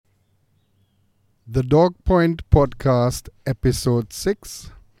The Dog Point Podcast, Episode 6.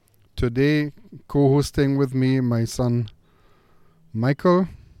 Today, co-hosting with me, my son, Michael.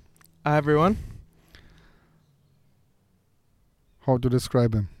 Hi, everyone. How to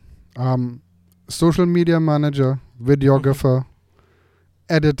describe him? Social media manager, videographer,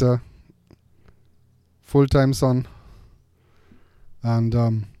 editor, full-time son.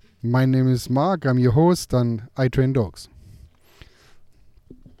 And my name is Mark. I'm your host, and I train dogs.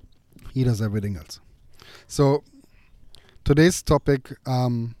 He does everything else. So, today's topic,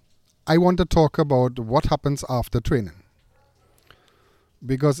 I want to talk about what happens after training.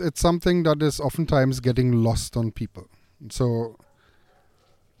 Because it's something that is oftentimes getting lost on people. So,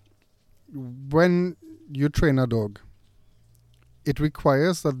 when you train a dog, it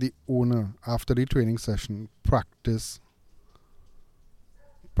requires that the owner, after the training session, practices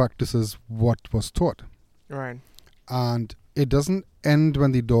what was taught. Right. And it doesn't end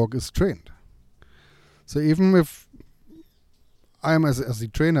when the dog is trained. So even if I'm as the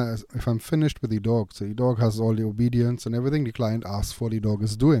trainer, if I'm finished with the dog, so the dog has all the obedience and everything the client asks for, the dog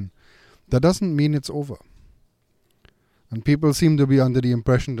is doing, that doesn't mean it's over. And people seem to be under the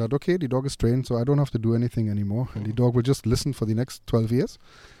impression that, okay, the dog is trained, so I don't have to do anything anymore, and the dog will just listen for the next 12 years,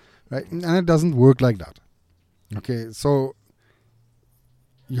 right? And it doesn't work like that. Okay, so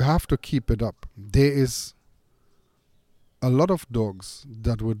you have to keep it up. There is a lot of dogs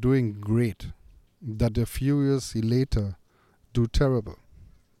that were doing great, that a few years later do terrible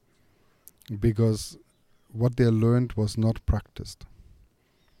because what they learned was not practiced.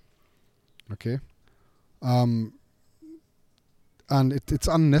 Okay? And it's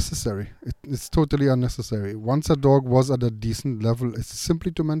unnecessary. It's totally unnecessary. Once a dog was at a decent level, it's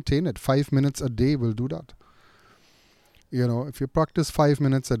simply to maintain it. 5 minutes a day will do that. You know, if you practice 5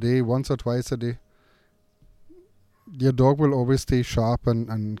 minutes a day, once or twice a day, your dog will always stay sharp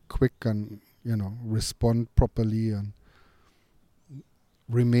and quick and, respond properly and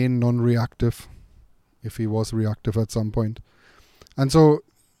remain non-reactive if he was reactive at some point. And so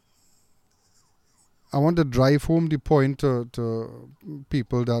I want to drive home the point to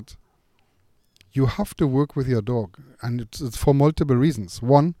people that you have to work with your dog, and it's for multiple reasons.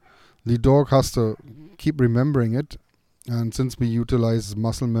 One, the dog has to keep remembering it, and since we utilize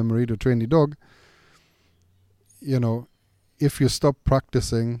muscle memory to train the dog, if you stop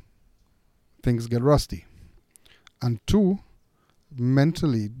practicing, things get rusty. And two,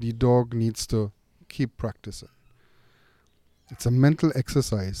 mentally, the dog needs to keep practicing. It's a mental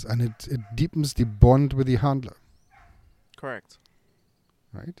exercise, and it deepens the bond with the handler. Correct.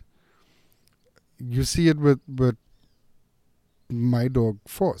 Right? You see it with my dog,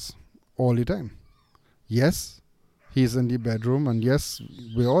 Force, all the time. Yes, he's in the bedroom, and yes,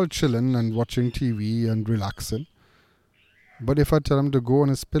 we're all chilling and watching TV and relaxing. But if I tell him to go on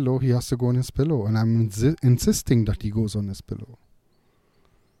his pillow, he has to go on his pillow. And I'm insisting that he goes on his pillow.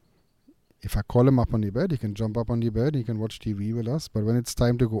 If I call him up on the bed, he can jump up on the bed, he can watch TV with us. But when it's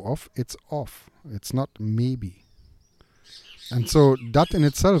time to go off, it's off. It's not maybe. And so that in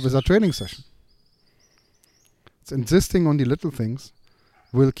itself is a training session. It's insisting on the little things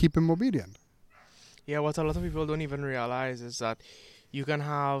will keep him obedient. Yeah, what a lot of people don't even realize is that you can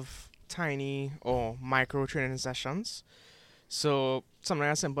have tiny or micro training sessions. So something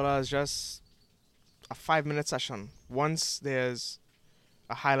as simple as just a 5-minute session. Once there's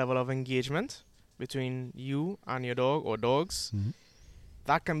a high level of engagement between you and your dog or dogs,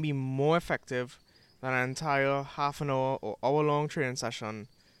 that can be more effective than an entire half an hour or hour-long training session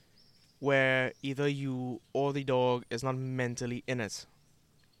where either you or the dog is not mentally in it.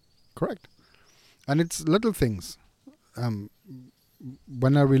 Correct. And it's little things.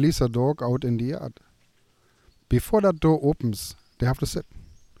 When I release a dog out in the yard, before that door opens, they have to sit.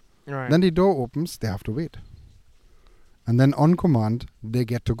 Right. Then the door opens, they have to wait. And then on command, they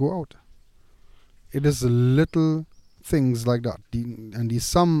get to go out. It is little things like that. And the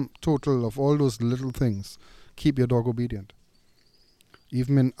sum total of all those little things keep your dog obedient.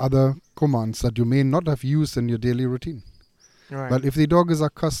 Even in other commands that you may not have used in your daily routine. Right. But if the dog is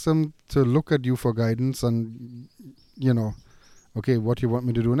accustomed to look at you for guidance and, okay, what do you want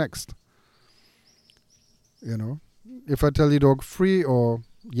me to do next? If I tell the dog free or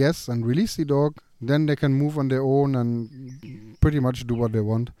yes and release the dog, then they can move on their own and pretty much do what they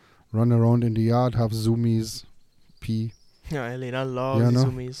want. Run around in the yard, have zoomies, pee. Yeah, Elena loves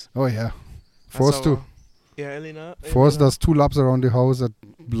zoomies. Oh, yeah. Force too. Yeah, Elena. Force does 2 laps around the house at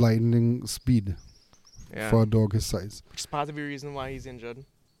blinding speed for a dog his size. Which is part of the reason why he's injured.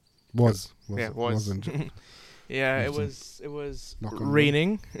 Was injured. Yeah, it was Knock on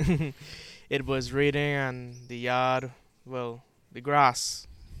raining. It was raining and the yard, the grass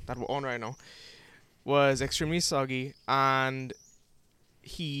that we're on right now, was extremely soggy, and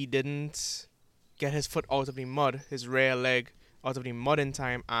he didn't get his foot out of the mud, his rear leg out of the mud in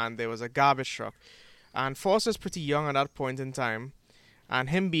time, and there was a garbage truck. And Foster's pretty young at that point in time, and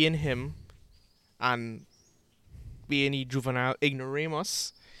him being him, and being a juvenile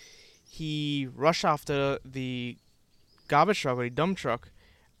ignoramus, he rushed after the garbage truck or the dump truck,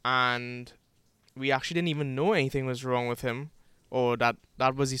 and we actually didn't even know anything was wrong with him, or that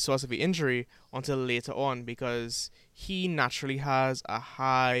was the source of the injury until later on, because he naturally has a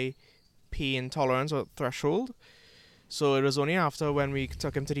high pain tolerance or threshold. So it was only after when we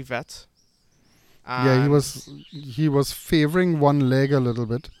took him to the vet. Yeah, And he was favoring one leg a little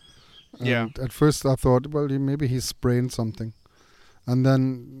bit. yeah, And at first I thought, well, maybe he sprained something. And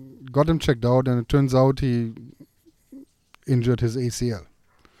then got him checked out, and it turns out he injured his ACL.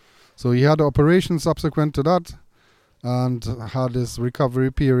 So he had an operation subsequent to that and had his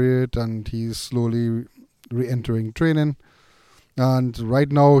recovery period, and he's slowly re-entering training. And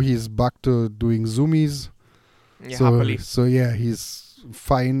right now he's back to doing zoomies. yeah, happily. So yeah, he's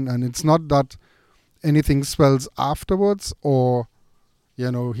fine. And it's not that anything swells afterwards, or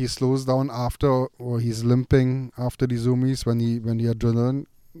he slows down after, or he's limping after the zoomies when the adrenaline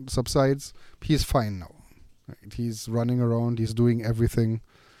subsides. He's fine now. Right? He's running around, he's doing everything,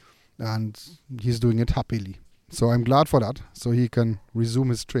 and he's doing it happily. So I'm glad for that. So he can resume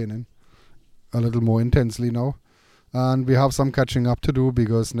his training a little more intensely now. And we have some catching up to do,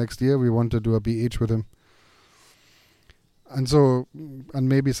 because next year we want to do a BH with him. And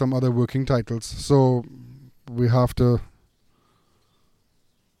maybe some other working titles. So we have to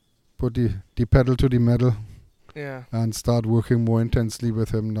put the pedal to the metal. Yeah. And start working more intensely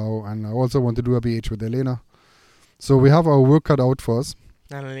with him now. And I also want to do a BH with Elena. So we have our work cut out for us.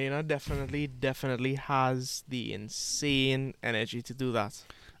 And Elena definitely has the insane energy to do that.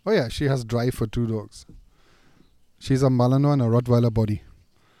 Oh yeah, she has drive for 2 dogs. She's a Malinois and a Rottweiler body.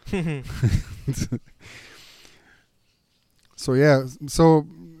 So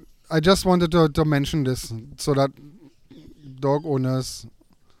I just wanted to mention this so that dog owners,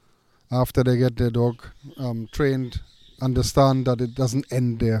 after they get their dog trained, understand that it doesn't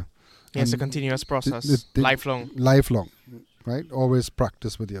end there. Yeah, it's a continuous process, lifelong. Lifelong, right? Always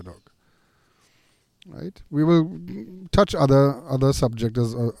practice with your dog. Right? We will touch other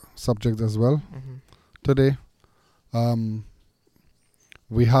subjects as well today.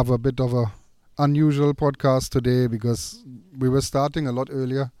 We have a bit of a unusual podcast today because we were starting a lot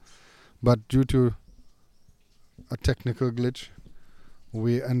earlier, but due to a technical glitch,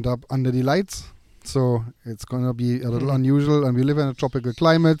 we end up under the lights. So it's going to be a little unusual, and we live in a tropical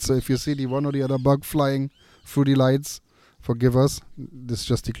climate. So if you see the one or the other bug flying through the lights, forgive us. This is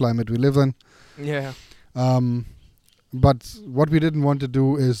just the climate we live in. Yeah. But what we didn't want to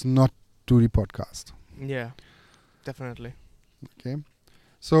do is not do the podcast. Yeah, definitely. Okay.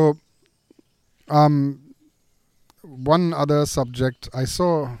 So, one other subject. I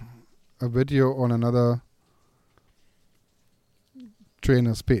saw a video on another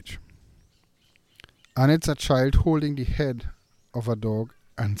trainer's page. And it's a child holding the head of a dog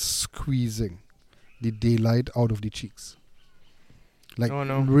and squeezing the daylight out of the cheeks. Like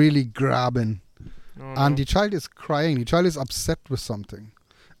really grabbing. And the child is crying. The child is upset with something.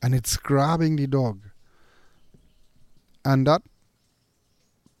 And it's grabbing the dog. And that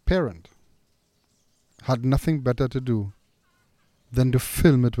parent had nothing better to do than to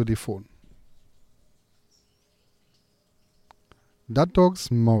film it with the phone. That dog's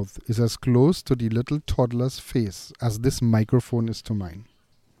mouth is as close to the little toddler's face as this microphone is to mine.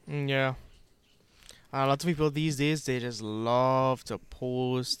 Yeah. A lot of people these days, they just love to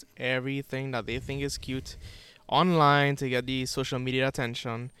post everything that they think is cute online to get the social media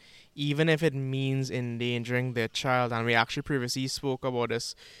attention, even if it means endangering their child. And we actually previously spoke about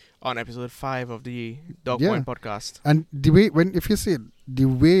this on episode 5 of the Dog Point podcast. And the way, if you see it, the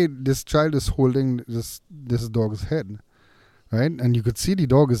way this child is holding this dog's head, right? And you could see the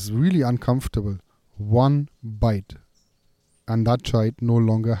dog is really uncomfortable. One bite, and that child no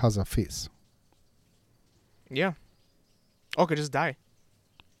longer has a face. Yeah. Or could just die.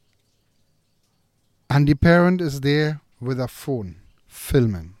 And the parent is there with a phone,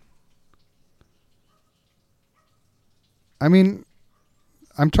 filming. I mean,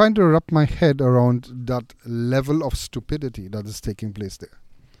 I'm trying to wrap my head around that level of stupidity that is taking place there.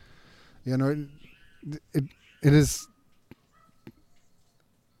 You know, it is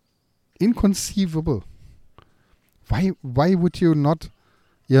inconceivable. Why would you not,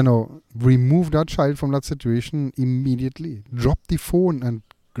 remove that child from that situation immediately? Drop the phone and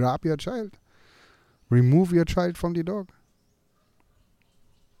grab your child. Remove your child from the dog.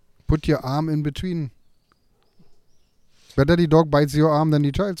 put your arm in between. Better the dog bites your arm than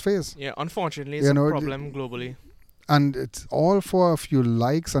the child's face. Yeah, unfortunately, it's a problem globally. And it's all for a few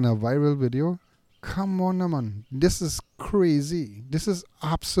likes and a viral video. Come on, man. This is crazy. This is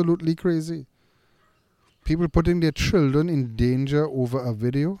absolutely crazy. People putting their children in danger over a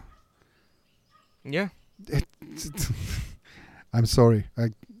video. Yeah. I'm sorry. I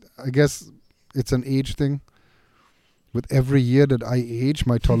guess it's an age thing. With every year that I age,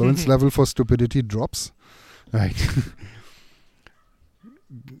 my tolerance level for stupidity drops. Right.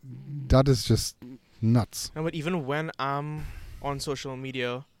 That is just nuts. No, but even when I'm on social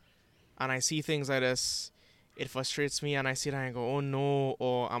media and I see things like this, it frustrates me, and I see that and I go, oh no,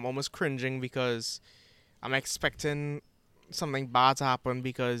 or I'm almost cringing because I'm expecting something bad to happen,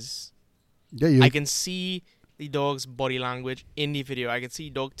 because I can see the dog's body language in the video. I can see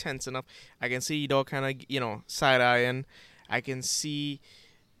dog tensing up. I can see dog kind of, side-eyeing. I can see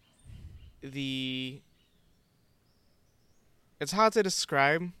it's hard to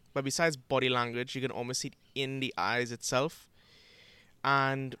describe, but besides body language, you can almost see it in the eyes itself.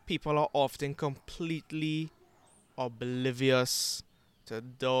 And people are often completely oblivious to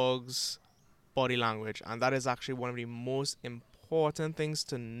dogs' body language. And that is actually one of the most important things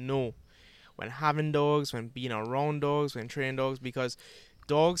to know when having dogs, when being around dogs, when training dogs, because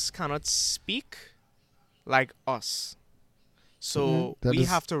dogs cannot speak like us. So we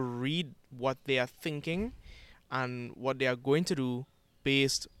have to read what they are thinking and what they are going to do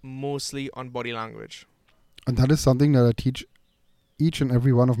based mostly on body language. And that is something that I teach each and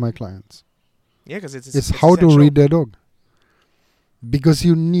every one of my clients. Yeah, because it's how essential to read their dog. Because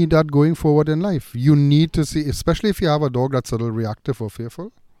you need that going forward in life. You need to see, especially if you have a dog that's a little reactive or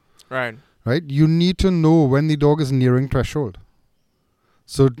fearful. Right. Right? You need to know when the dog is nearing threshold.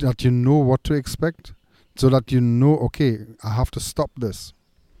 So that you know what to expect. So that you know, okay, I have to stop this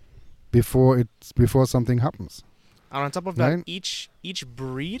before something happens. And on top of that, each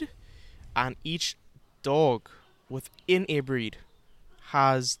breed and each dog within a breed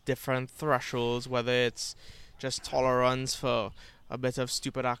has different thresholds, whether it's just tolerance for a bit of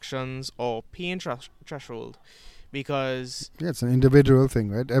stupid actions or pain threshold. Because it's an individual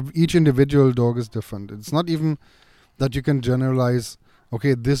thing, right? Each individual dog is different. It's not even that you can generalize,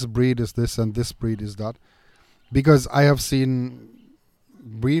 okay, this breed is this and this breed is that. Because I have seen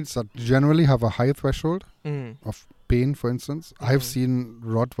breeds that generally have a high threshold of pain, for instance. I have seen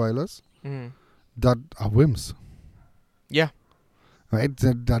Rottweilers that are wimps. Yeah. Right?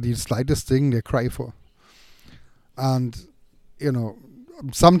 That the slightest thing they cry for. And,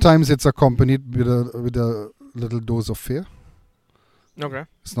 sometimes it's accompanied with a little dose of fear. Okay.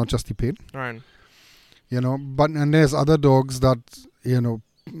 It's not just the pain. Right. And there's other dogs that,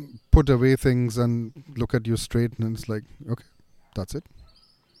 put away things and look at you straight, and it's like, okay, that's it.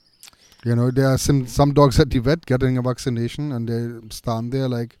 There are some dogs at the vet getting a vaccination, and they stand there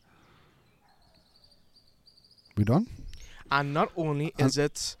like, we done? And not only is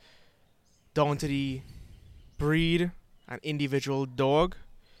it down to the breed and individual dog,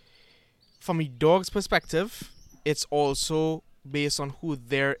 from a dog's perspective, it's also based on who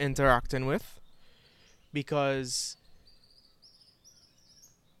they're interacting with. Because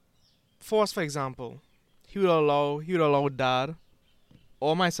Force, for example, he would allow Dad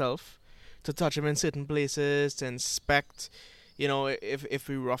or myself to touch him in certain places, to inspect, if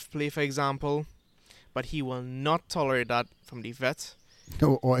we rough play, for example. But he will not tolerate that from the vet.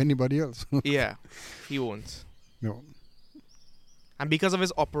 No, or anybody else. Yeah, he won't. No. And because of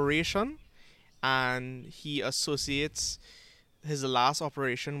his operation, and he associates his last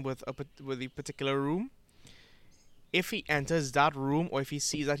operation with a particular room, if he enters that room, or if he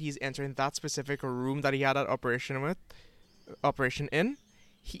sees that he's entering that specific room that he had that operation in,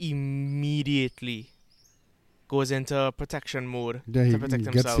 he immediately goes into protection mode to protect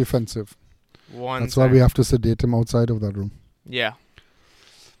himself. Gets defensive. That's why we have to sedate him outside of that room. Yeah.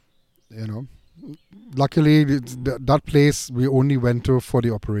 Luckily, that place we only went to for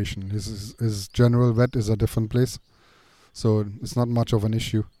the operation. His general vet is a different place, so it's not much of an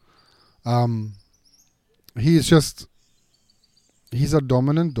issue. He's a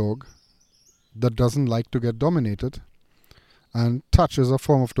dominant dog that doesn't like to get dominated, and touch is a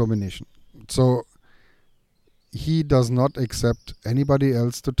form of domination. So he does not accept anybody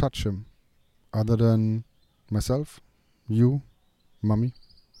else to touch him other than myself, you, Mummy,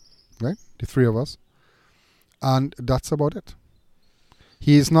 right? The three of us. And that's about it.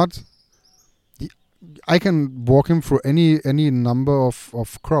 He is not... I can walk him through any number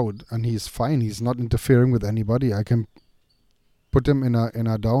of crowd and he's fine. He's not interfering with anybody. I can put him in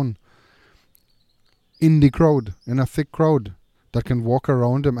a down in the crowd, in a thick crowd, that can walk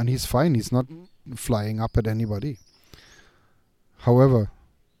around him and he's fine. He's not flying up at anybody. However,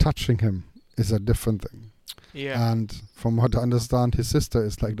 touching him is a different thing. Yeah. And from what I understand, his sister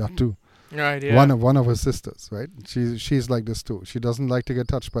is like that too. Right. Yeah. One of his sisters, right? She's like this too. She doesn't like to get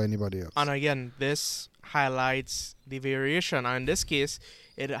touched by anybody else. And again, this highlights the variation. And in this case,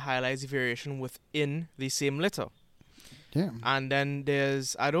 it highlights the variation within the same litter. Yeah. And then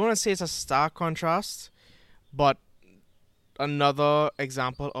there's, I don't want to say it's a stark contrast, but another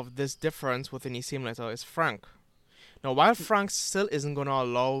example of this difference within the same litter is Frank. Now, while Frank still isn't going to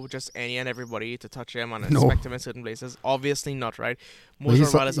allow just any and everybody to touch him and inspect him in certain places, obviously not, right?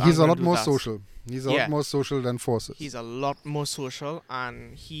 He's a lot more social. He's a lot more social than Forces. He's a lot more social,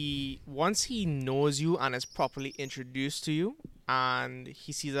 and once he knows you and is properly introduced to you, and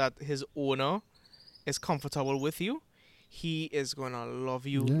he sees that his owner is comfortable with you, he is going to love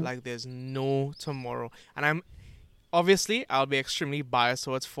you like there's no tomorrow. And I'll be extremely biased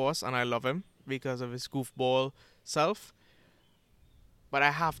towards Force, and I love him because of his goofball self. But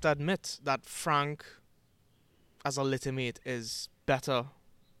I have to admit that Frank, as a littermate, is better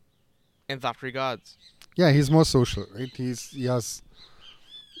in that regard. Yeah, he's more social, right? He has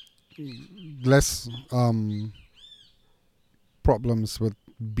less problems with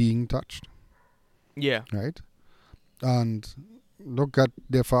being touched. Yeah. Right? And look at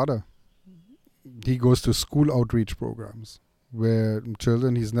their father. He goes to school outreach programs where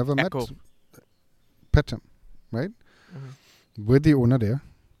children he's never met pet him, right? Mm-hmm. With the owner there.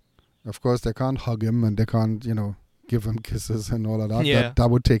 Of course, they can't hug him and they can't, give him kisses and all of that. Yeah. That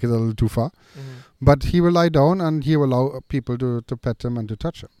would take it a little too far. Mm-hmm. But he will lie down and he will allow people to pet him and to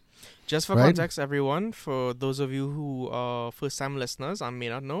touch him. Just for context, everyone, for those of you who are first-time listeners and may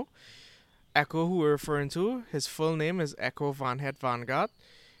not know, Echo, who we're referring to, his full name is Echo Van Het Vanguard,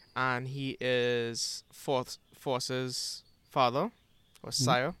 and he is Force's father or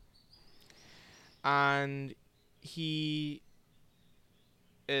sire, and he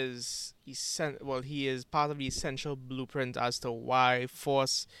is part of the essential blueprint as to why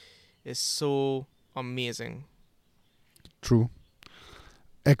Force is so amazing. True.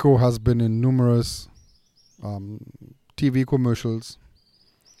 Echo has been in numerous TV commercials.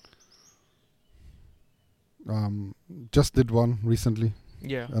 Just did one recently.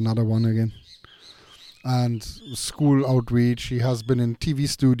 Yeah. Another one again. And school outreach. He has been in TV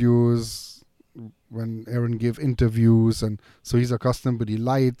studios when Aaron gave interviews, and so he's accustomed to the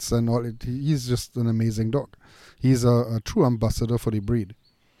lights and all. He's just an amazing dog. He's a true ambassador for the breed.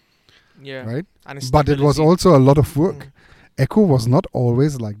 Yeah. Right? But it was also a lot of work. Echo was not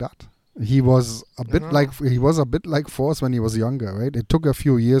always like that. He was a bit like Force when he was younger, right? It took a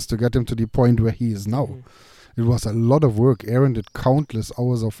few years to get him to the point where he is now. It was a lot of work. Aaron did countless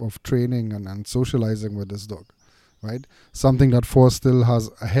hours of training and socializing with this dog, right? Something that Force still has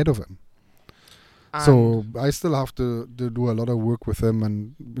ahead of him. So I still have to do a lot of work with him,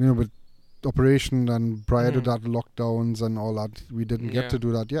 and with operation and prior to that, lockdowns and all that, we didn't get to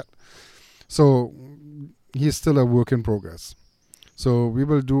do that yet. So he's still a work in progress. So we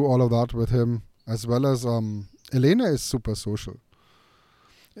will do all of that with him, as well as Elena is super social.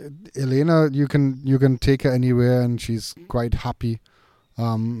 Elena, you can take her anywhere and she's quite happy.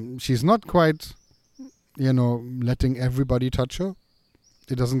 She's not quite, letting everybody touch her.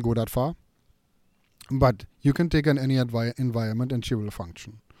 It doesn't go that far. But you can take her in any environment and she will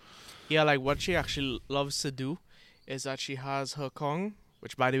function. Yeah, like what she actually loves to do is that she has her Kong,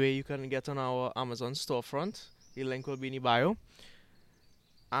 which by the way you can get on our Amazon storefront. The link will be in the bio.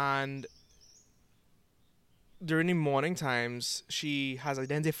 And during the morning times, she has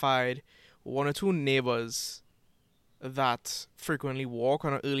identified one or two neighbors that frequently walk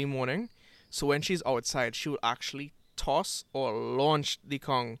on an early morning. So when she's outside, she will actually toss or launch the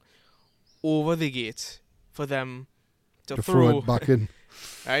Kong over the gate for them to throw it back in.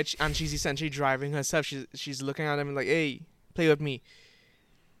 Right? And she's essentially driving herself. She's looking at them and like, hey, play with me.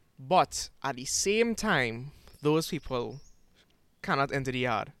 But at the same time, those people cannot enter the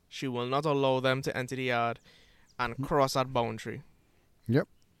yard. She will not allow them to enter the yard and cross that boundary. Yep.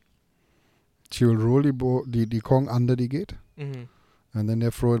 She will roll the Kong under the gate. Mm-hmm. And then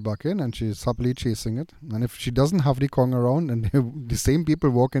they throw it back in and she's happily chasing it. And if she doesn't have the Kong around and the same people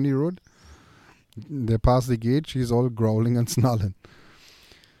walk in the road, they pass the gate, she's all growling and snarling.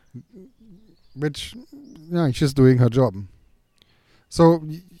 Which, she's doing her job. So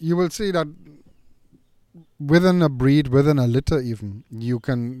you will see that within a breed, within a litter even, you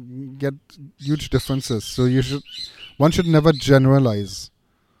can get huge differences. So one should never generalize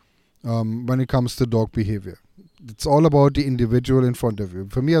when it comes to dog behavior. It's all about the individual in front of you.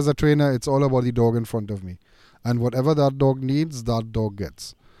 For me as a trainer, it's all about the dog in front of me. And whatever that dog needs, that dog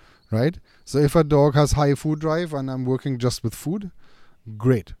gets. Right? So if a dog has high food drive and I'm working just with food,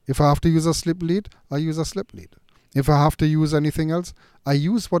 great. If I have to use a slip lead, I use a slip lead. If I have to use anything else, I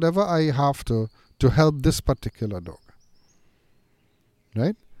use whatever I have to help this particular dog.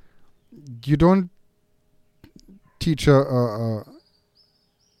 Right? You don't teach a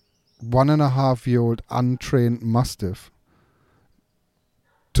 1.5-year-old untrained mastiff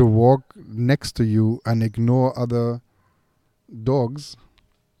to walk next to you and ignore other dogs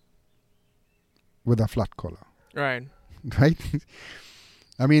with a flat collar. Right. Right?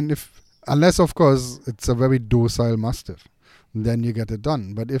 I mean, unless of course it's a very docile mastiff, then you get it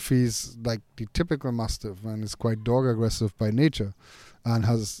done. But if he's like the typical mastiff and is quite dog aggressive by nature and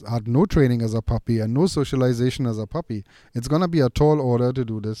has had no training as a puppy and no socialization as a puppy, it's going to be a tall order to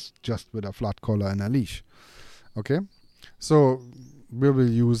do this just with a flat collar and a leash. Okay? So we will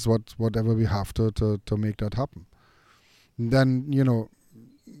use whatever we have to make that happen. Then,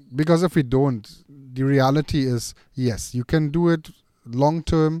 because if we don't, the reality is, yes, you can do it long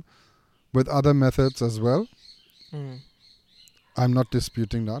term with other methods as well. I'm not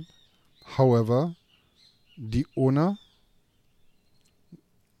disputing that. However, the owner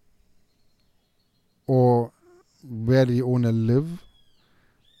or where the owner live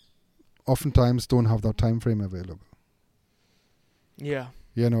oftentimes don't have that time frame available. Yeah.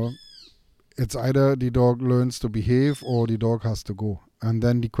 It's either the dog learns to behave or the dog has to go. And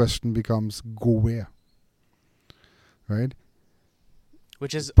then the question becomes, go where? Right?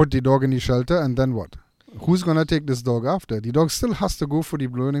 Which is... Put the dog in the shelter and then what? Who's going to take this dog after? The dog still has to go for the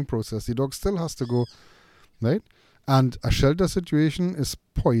learning process. The dog still has to go, right? And a shelter situation is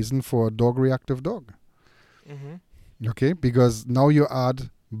poison for a dog-reactive dog. Mm-hmm. Okay? Because now you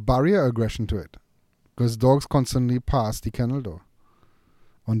add barrier aggression to it. Because dogs constantly pass the kennel door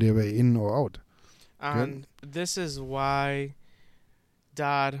on their way in or out. And this is why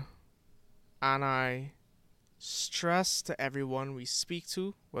Dad and I stress to everyone we speak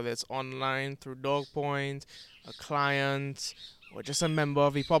to, whether it's online, through Dog Point, a client, or just a member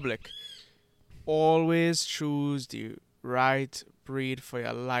of the public, always choose the right breed for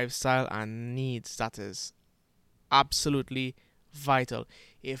your lifestyle and needs. That is absolutely vital.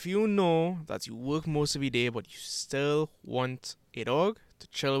 If you know that you work most of your day, but you still want a dog to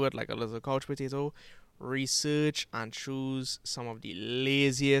chill with like a little couch potato, research and choose some of the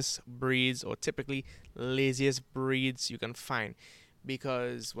laziest breeds, or typically laziest breeds you can find,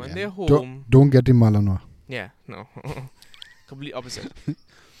 because when they're home, don't get the Malinois. Yeah, no, complete opposite.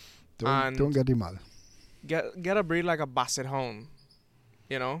 Don't get the Mal. Get a breed like a Basset Hound,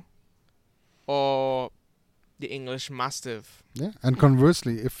 or the English Mastiff. Yeah, and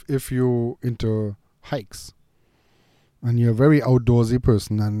conversely, if you into hikes and you're a very outdoorsy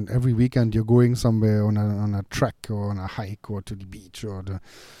person, and every weekend you're going somewhere on a trek or on a hike or to the beach or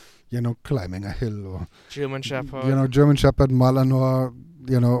climbing a hill or German Shepherd, German Shepherd, Malinois,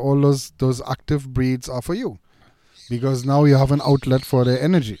 all those active breeds are for you, because now you have an outlet for their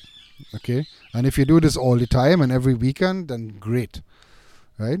energy. Okay, and if you do this all the time and every weekend, then great,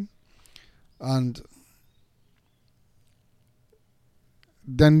 right? And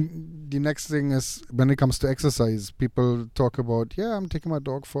then the next thing is, when it comes to exercise, people talk about, I'm taking my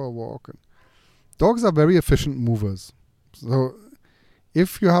dog for a walk. And dogs are very efficient movers. So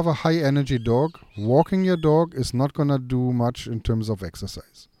if you have a high energy dog, walking your dog is not going to do much in terms of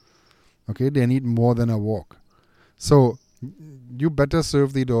exercise. Okay, they need more than a walk. So you better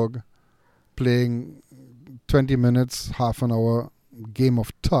serve the dog playing 20 minutes, half an hour game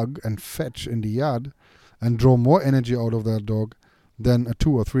of tug and fetch in the yard and draw more energy out of that dog than a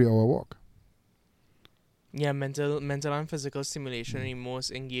 2 or 3 hour walk. Yeah, mental and physical stimulation in the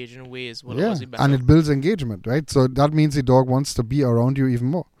most engaging ways will always be better. And it builds engagement, right? So that means the dog wants to be around you even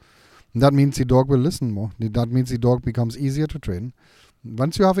more. That means the dog will listen more. That means the dog becomes easier to train.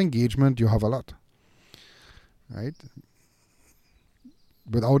 Once you have engagement, you have a lot, right?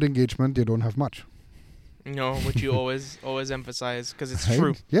 Without engagement, you don't have much. Which you always emphasize, because it's right?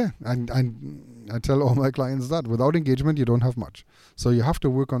 true. Yeah, and I tell all my clients that without engagement, you don't have much. So you have to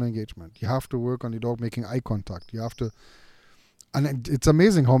work on engagement. You have to work on the dog making eye contact. You have to, and it's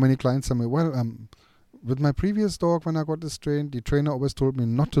amazing how many clients tell me, with my previous dog, when I got this trained, the trainer always told me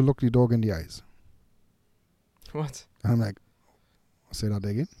not to look the dog in the eyes. What? And I'm like, say that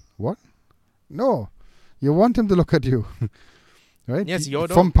again? What? No, you want him to look at you. Right? Yes, your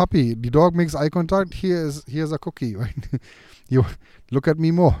dog. From puppy, the dog makes eye contact. Here's a cookie, right? You look at me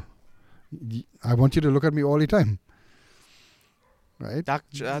more. I want you to look at me all the time, right? That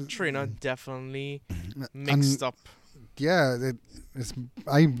trainer definitely mixed up yeah, it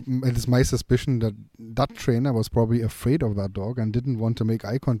is my suspicion that that trainer was probably afraid of that dog and didn't want to make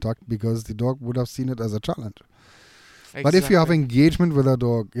eye contact because the dog would have seen it as a challenge. Exactly. But if you have engagement with a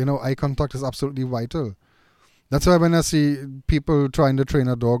dog, eye contact is absolutely vital. That's why when I see people trying to train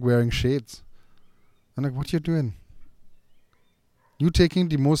a dog wearing shades, I'm like, what you doing? You taking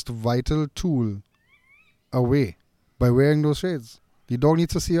the most vital tool away by wearing those shades. The dog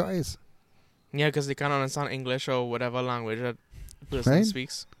needs to see your eyes. Yeah, because they can't understand English or whatever language that the person Right?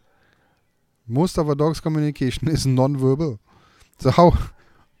 speaks. Most of a dog's communication is non-verbal. So how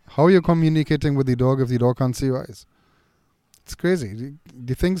are you communicating with the dog if the dog can't see your eyes? It's crazy.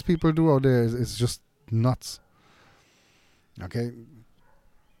 The things people do out there is just nuts. Okay?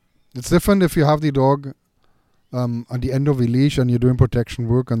 It's different if you have the dog at the end of the leash and you're doing protection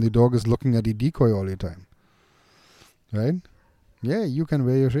work and the dog is looking at the decoy all the time. Right? Yeah, you can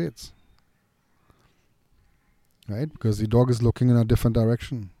wear your shades. Right? Because the dog is looking in a different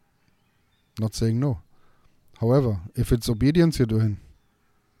direction. Not saying no. However, if it's obedience you're doing,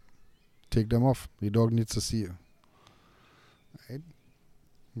 take them off. The dog needs to see you. Right?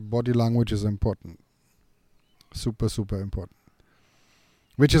 Body language is important. Super, super important.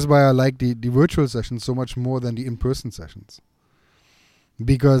 Which is why I like the virtual sessions so much more than the in-person sessions.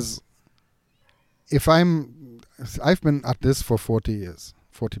 Because I've been at this for 40 years,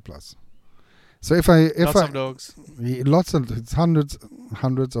 40 plus. So lots of dogs. It's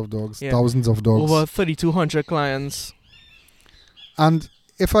hundreds of dogs, thousands of dogs. Over 3,200 clients. And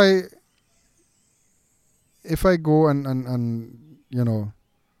if I go and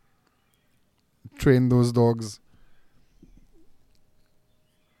train those dogs,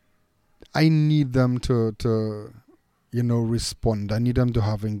 I need them to respond. I need them to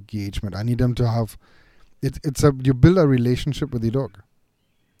have engagement. I need them to have you build a relationship with the dog.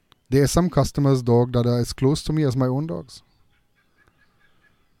 There are some customers' dog that are as close to me as my own dogs.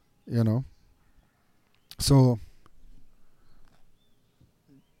 So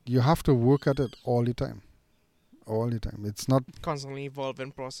you have to work at it all the time. All the time. It's not constantly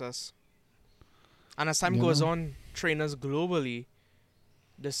evolving process. And as time goes on, trainers globally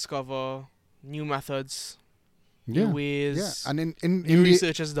discover new methods, new ways, and new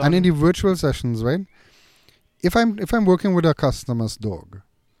research is done. And in the virtual sessions, right? If I'm working with a customer's dog,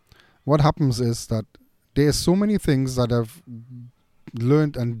 what happens is that there are so many things that I've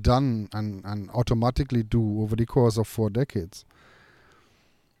learned and done and automatically do over the course of 4 decades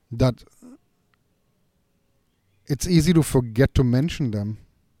that it's easy to forget to mention them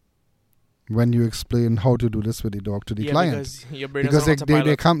when you explain how to do this with the dog to the client. Because your brain is on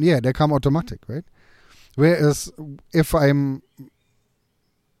autopilot. They come automatic, right? Whereas if I'm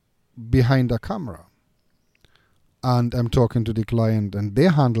behind a camera and I'm talking to the client and they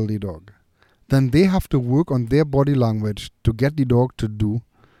handle the dog, then they have to work on their body language to get the dog to do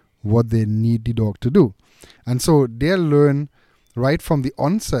what they need the dog to do. And so they'll learn right from the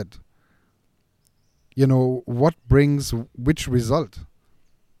onset, what brings which result.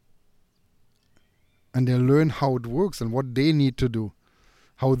 And they'll learn how it works and what they need to do,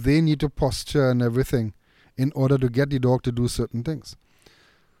 how they need to posture and everything in order to get the dog to do certain things.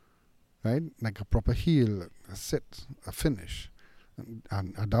 Right? Like a proper heel, a sit, a finish,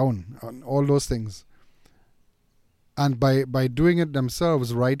 and a down, and all those things. And by doing it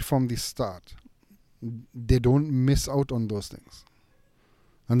themselves right from the start, they don't miss out on those things.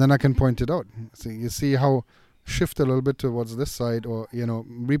 And then I can point it out. So you see how shift a little bit towards this side, or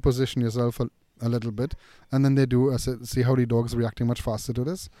reposition yourself a little bit, and then they do see how the dog's reacting much faster to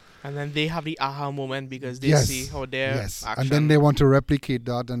this. And then they have the aha moment because they see how their action. And then they want to replicate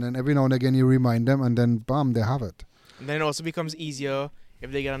that, and then every now and again you remind them, and then bam, they have it. And then it also becomes easier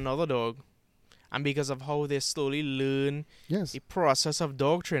if they get another dog, and because of how they slowly learn the process of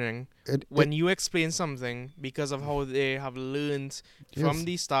dog training. When you explain something, because of how they have learned from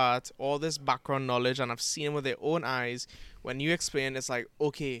the start, all this background knowledge, and have seen it with their own eyes, when you explain, it's like,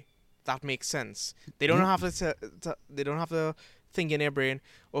 okay, that makes sense. They don't have to they don't have to think in their brain,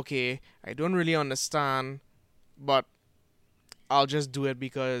 okay, I don't really understand, but I'll just do it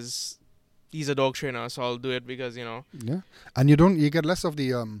because he's a dog trainer, so I'll do it because, Yeah. And you get less of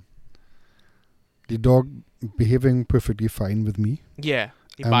the dog behaving perfectly fine with me. Yeah.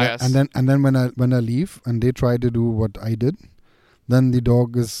 Bias. And then when I leave and they try to do what I did, then the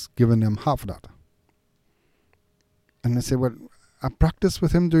dog is giving them half that. And I say, well, I practice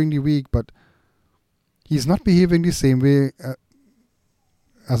with him during the week, but he's not behaving the same way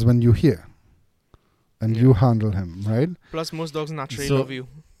as when you're here and you handle him, right? Plus, most dogs naturally love you,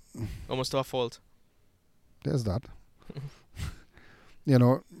 almost to a fault. There's that.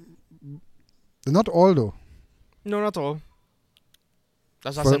 Not all though. No, not all.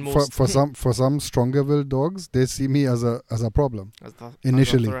 That's For, in most. for some stronger willed dogs, they see me as a problem As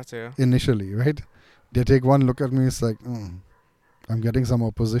initially. a threat, yeah. Initially, right? They take one look at me, it's like, I'm getting some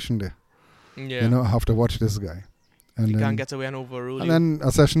opposition there. Yeah. You know, I have to watch this guy. And you then, can't get away and overrule and you. then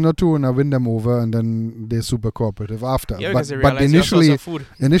a session or two and I win them over, and then they're super cooperative after. Yeah, but because they realize you're a source of food.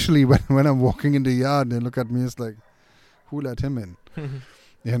 initially when I'm walking in the yard, they look at me, it's like, who let him in?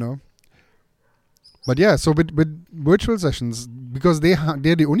 You know? But yeah, so with virtual sessions, because they're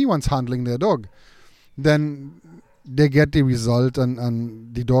the only ones handling their dog, then they get the result,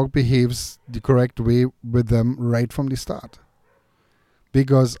 and the dog behaves the correct way with them right from the start.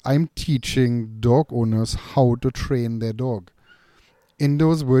 Because I'm teaching dog owners how to train their dog. In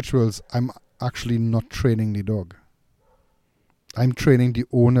those virtuals, I'm actually not training the dog. I'm training the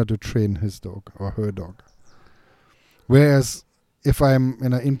owner to train his dog or her dog. Whereas if I'm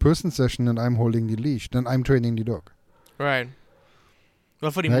in an in-person session and I'm holding the leash, then I'm training the dog. Right.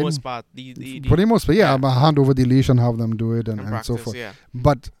 Well, for the Right? most part. For the most part, yeah. yeah. I hand over the leash and have them do it and practice, so forth. Yeah.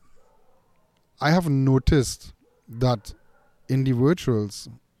 But I have noticed that in the virtuals,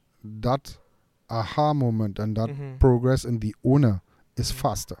 that aha moment and that progress in the owner is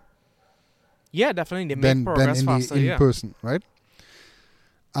faster. Yeah, definitely. They make progress than in faster, the in-person, right?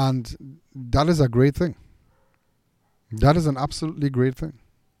 And that is a great thing. That is an absolutely great thing.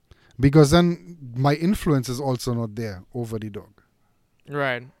 Because then my influence is also not there over the dog.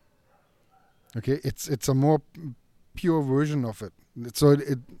 Right. Okay? It's a more pure version of it. So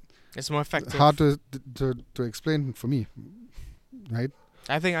it's more effective. Hard to explain for me, right?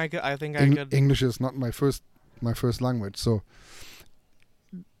 I think I could. English is not my first language, so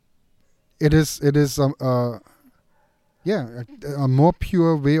it is a more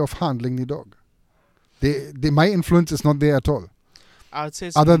pure way of handling the dog. My influence is not there at all. I would say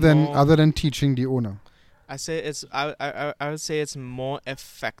it's other than teaching the owner. I would say it's more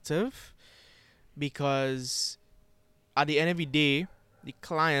effective because at the end of the day, the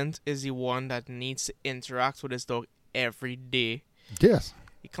client is the one that needs to interact with this dog every day. Yes.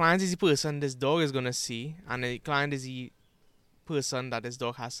 The client is the person this dog is going to see, and the client is the person that this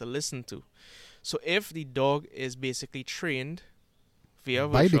dog has to listen to. So if the dog is basically trained via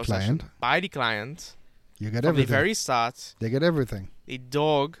by the client, you get from everything. the very start, they get everything. The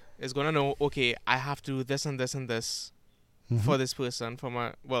dog is going to know, okay, I have to do this and this and this for this person.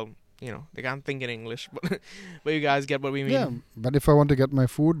 They can't think in English, but you guys get what we mean. Yeah, but if I want to get my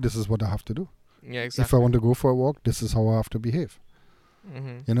food, this is what I have to do. Yeah, exactly. If I want to go for a walk, this is how I have to behave.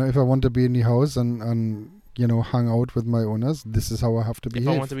 You know, if I want to be in the house and hang out with my owners, this is how I have to behave.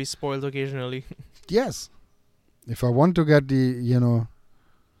 If I want to be spoiled occasionally. Yes. If I want to get the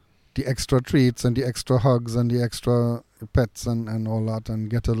extra treats and the extra hugs and the extra pets and all that and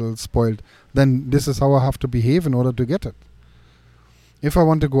get a little spoiled, then this is how I have to behave in order to get it. If I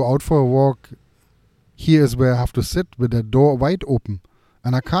want to go out for a walk, here is where I have to sit with the door wide open,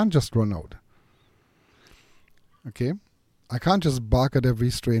 and I can't just run out. Okay? I can't just bark at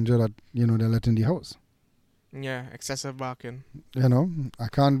every stranger that, they let in the house. Yeah, excessive barking. I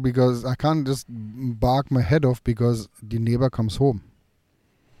can't just bark my head off because the neighbor comes home.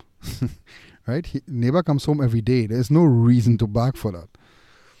 Right? Neighbor comes home every day. There's no reason to bark for that.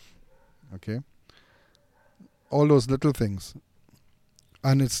 Okay? All those little things.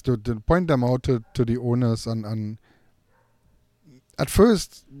 And it's to point them out to the owners and at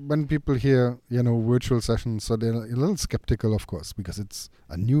first, when people hear, virtual sessions, so they're a little skeptical, of course, because it's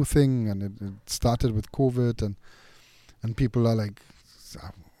a new thing and it started with COVID and people are like,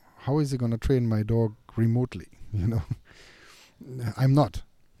 how is he going to train my dog remotely? I'm not.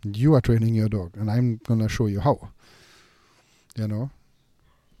 You are training your dog and I'm going to show you how. And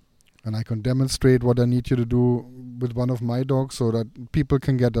I can demonstrate what I need you to do with one of my dogs so that people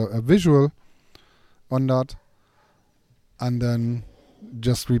can get a visual on that. And then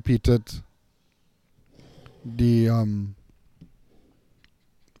just repeat it.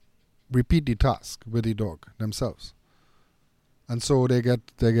 Repeat the task with the dog themselves, and so they get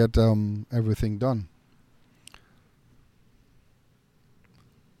everything done.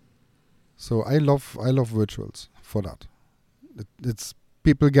 So I love virtuals for that. It's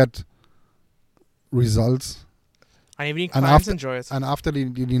people get results, and even clients enjoy it. And after the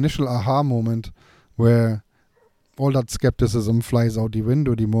initial aha moment, where all that skepticism flies out the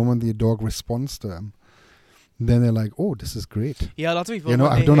window the moment the dog responds to them, then they're like, oh, this is great. Yeah, a lot of people.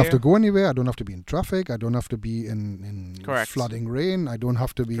 I don't have to go anywhere. I don't have to be in traffic. I don't have to be in flooding rain. I don't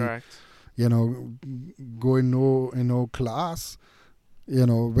have to be, go in no class,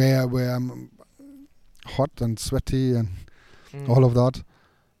 where I'm hot and sweaty and all of that.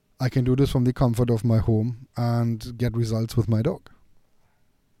 I can do this from the comfort of my home and get results with my dog.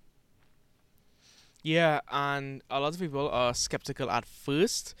 Yeah, and a lot of people are skeptical at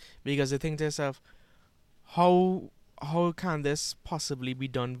first because they think to themselves, how how can this possibly be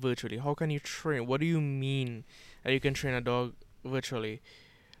done virtually? How can you train? What do you mean that you can train a dog virtually?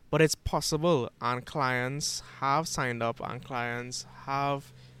 But it's possible, and clients have signed up, and clients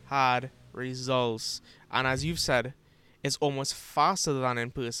have had results. And as you've said, it's almost faster than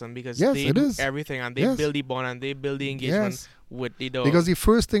in person because Yes, they it do is. everything and they Yes. build the bond and they build the engagement Yes. with the dog. Because the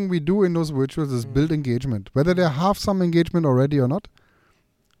first thing we do in those virtuals is build engagement. Whether they have some engagement already or not,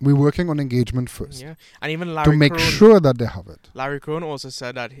 we're working on engagement first. Yeah, and even To Larry make Crone, sure that they have it. Larry Crone also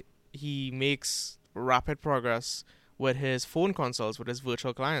said that he makes rapid progress with his phone consults with his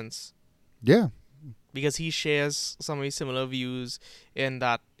virtual clients Yeah. because he shares some of his similar views in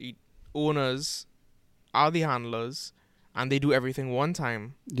that owners are the handlers and they do everything one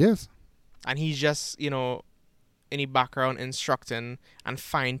time, Yes. and he's just in the background instructing and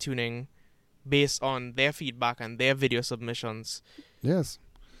fine tuning based on their feedback and their video submissions. Yes.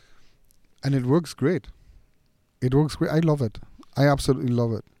 And it works great. It works great. I love it. I absolutely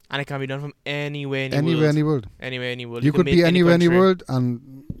love it. And it can be done from anywhere in the Anywhere in the world. Anywhere in the world. You can could make be any anywhere in the country. world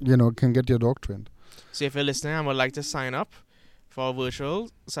and, can get your dog trained. So if you're listening and would like to sign up for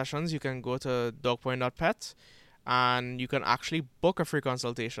virtual sessions, you can go to dogpoint.pet and you can actually book a free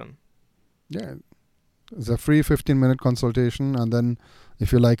consultation. Yeah. It's a free 15-minute consultation, and then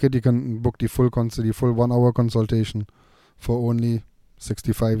if you like it, you can book the full 1-hour consultation for only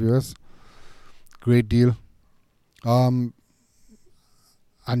 65 years. Great deal. And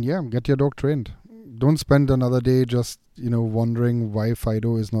yeah, get your dog trained. Don't spend another day just, wondering why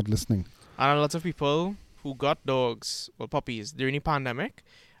Fido is not listening. And a lot of people who got dogs or puppies during the pandemic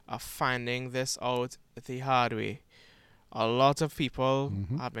are finding this out the hard way. A lot of people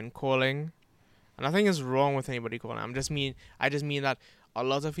have been calling, and nothing is wrong with anybody calling. I just mean that a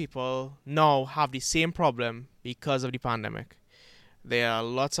lot of people now have the same problem because of the pandemic. There are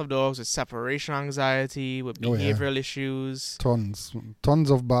lots of dogs with separation anxiety, with behavioral issues.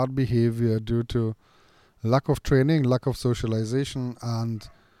 Tons of bad behavior due to lack of training, lack of socialization, and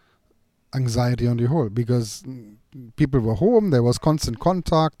anxiety on the whole. Because people were home, there was constant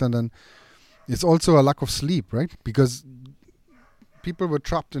contact, and then it's also a lack of sleep, right? Because people were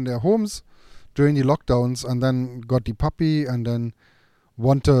trapped in their homes during the lockdowns and then got the puppy and then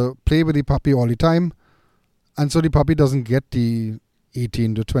want to play with the puppy all the time. And so the puppy doesn't get the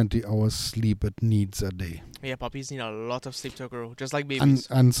 18 to 20 hours sleep it needs a day. Yeah, puppies need a lot of sleep to grow, just like babies.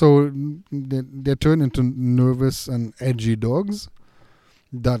 And so they turn into nervous and edgy dogs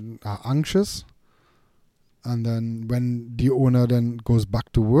that are anxious. And then when the owner then goes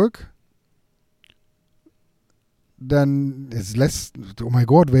back to work, then it's less, oh my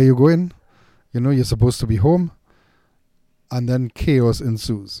God, where you going? You're supposed to be home. And then chaos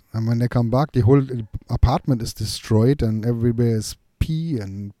ensues. And when they come back, the whole apartment is destroyed and everywhere is pee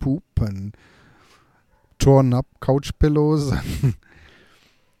and poop and torn up couch pillows.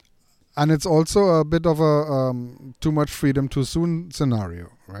 And it's also a bit of a too much freedom too soon scenario,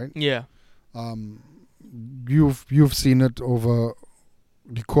 right? Yeah. You've seen it over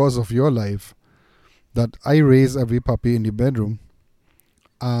the course of your life that I raise every puppy in the bedroom,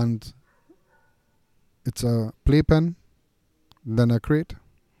 and it's a playpen, then a crate,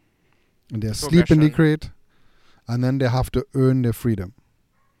 and they sleep in the crate, and then they have to earn their freedom.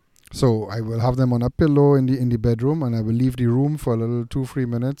 So I will have them on a pillow in the bedroom, and I will leave the room for a little 2-3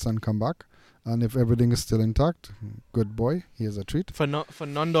 minutes and come back. And if everything is still intact, good boy, here's a treat. For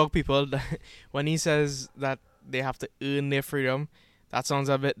non-dog people, when he says that they have to earn their freedom, that sounds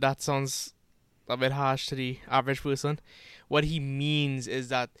a bit harsh to the average person. What he means is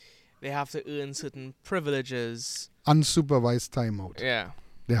that they have to earn certain privileges. Unsupervised timeout. Yeah.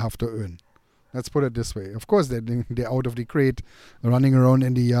 They have to earn. Let's put it this way. Of course, they're out of the crate, running around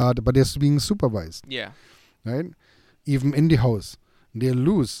in the yard, but they're being supervised. Yeah. Right? Even in the house, they're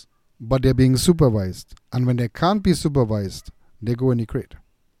loose, but they're being supervised. And when they can't be supervised, they go in the crate.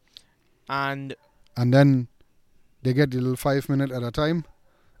 And then they get a little 5 minutes at a time,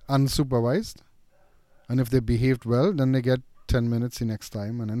 unsupervised. And if they behaved well, then they get 10 minutes the next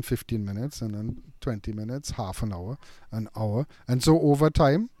time, and then 15 minutes, and then 20 minutes, half an hour, an hour. And so over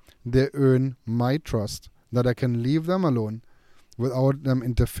time, they earn my trust that I can leave them alone without them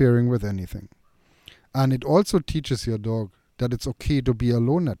interfering with anything. And it also teaches your dog that it's okay to be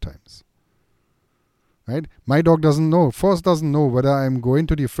alone at times. Right? My dog doesn't know. Force doesn't know whether I'm going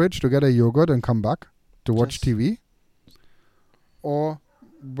to the fridge to get a yogurt and come back to watch TV, or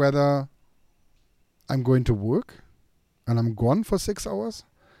whether I'm going to work and I'm gone for 6 hours,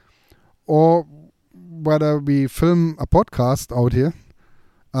 or whether we film a podcast out here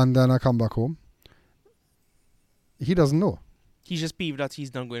and then I come back home, he doesn't know. He's just peeved that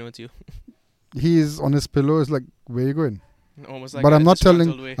he's not going with you. He's on his pillow. It's like, where you going? Almost like But a I'm not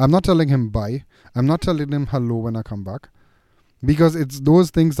disgruntled way. telling him bye. I'm not telling him hello when I come back, because it's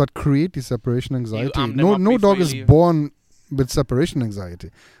those things that create the separation anxiety. amp them No up no before dog you is leave. born with separation anxiety.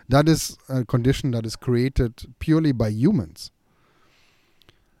 That is a condition that is created purely by humans.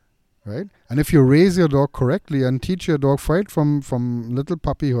 Right? And if you raise your dog correctly and teach your dog right from little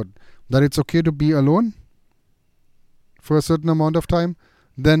puppyhood that it's okay to be alone for a certain amount of time,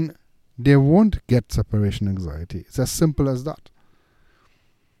 then they won't get separation anxiety. It's as simple as that.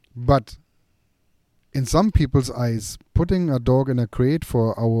 But in some people's eyes, putting a dog in a crate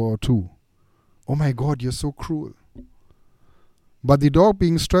for an hour or two, oh my God, you're so cruel. But the dog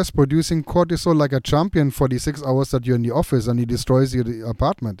being stressed, producing cortisol like a champion for the 6 hours that you're in the office and he destroys your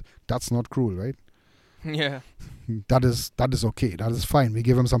apartment, that's not cruel, right? Yeah. That is okay. That is fine. We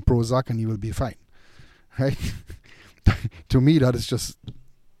give him some Prozac and he will be fine. Right? To me, that is just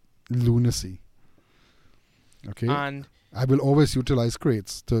lunacy. Okay? And I will always utilize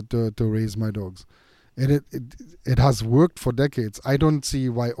crates to raise my dogs. It has worked for decades. I don't see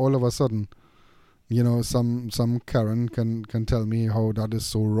why all of a sudden, some Karen can tell me how that is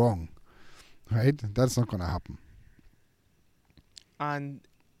so wrong. Right? That's not going to happen. and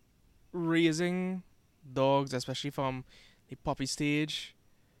raising dogs, especially from the puppy stage,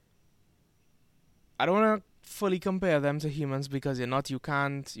 I don't want to fully compare them to humans because you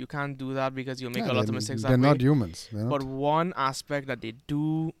can't do that because you'll make a lot of mistakes They're that way. not humans. But one aspect that they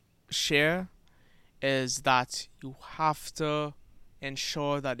do share is that you have to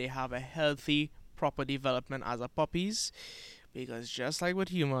ensure that they have a healthy, proper development as a puppies, because just like with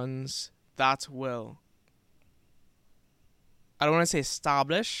humans, that will, I don't want to say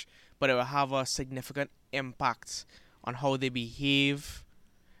establish, but it will have a significant impact on how they behave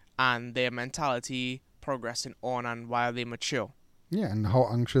and their mentality progressing on and while they mature. Yeah, and how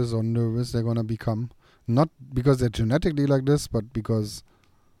anxious or nervous they're going to become. Not because they're genetically like this, but because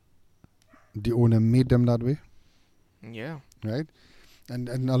the owner made them that way. Yeah. Right?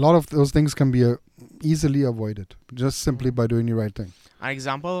 And a lot of those things can be easily avoided just simply by doing the right thing. An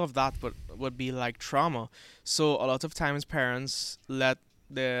example of that would be like trauma. So a lot of times parents let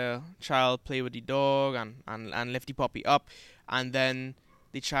their child play with the dog and lift the puppy up, and then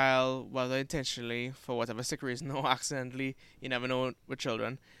the child, whether intentionally, for whatever sick reason or accidentally, you never know with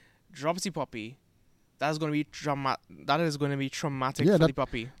children, drops the puppy. That is going to be traumatic for the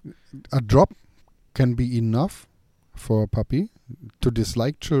puppy. A drop can be enough for a puppy to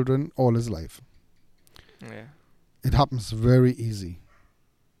dislike children all his life. Yeah. It happens very easy.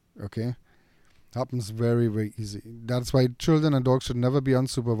 Okay? Happens very, very easy. That's why children and dogs should never be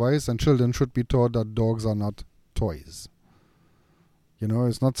unsupervised, and children should be taught that dogs are not toys.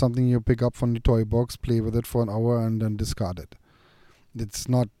 It's not something you pick up from the toy box, play with it for an hour, and then discard it. It's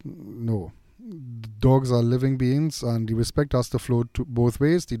not, no. Dogs are living beings, and the respect has to flow both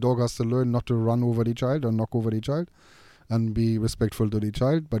ways. The dog has to learn not to run over the child or knock over the child and be respectful to the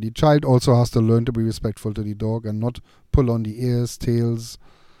child. But the child also has to learn to be respectful to the dog and not pull on the ears, tails,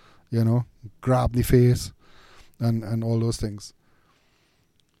 grab the face and all those things.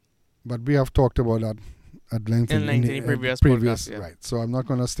 But we have talked about that at length in the previous podcast, yeah. Right. So I'm not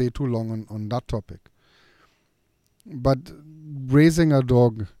going to stay too long on that topic. But raising a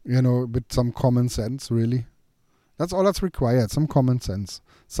dog, with some common sense, really, that's all that's required. Some common sense,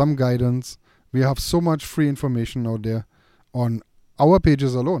 some guidance. We have so much free information out there on our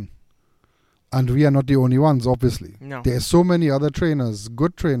pages alone. And we are not the only ones, obviously. No. There are so many other trainers,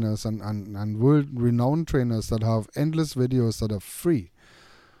 good trainers and world-renowned trainers that have endless videos that are free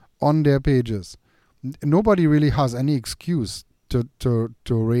on their pages. Nobody really has any excuse to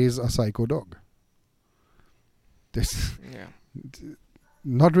raise a psycho dog.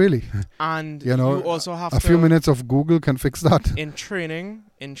 Not really. And you also have a few minutes of Google can fix that. In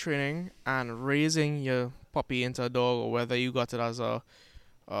training and raising your puppy into a dog, or whether you got it as a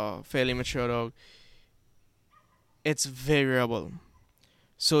fairly mature dog, it's variable.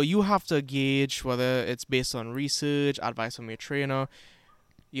 So you have to gauge whether it's based on research, advice from your trainer,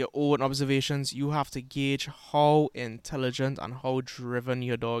 your own observations. You have to gauge how intelligent and how driven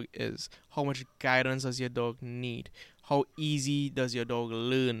your dog is. How much guidance does your dog need? How easy does your dog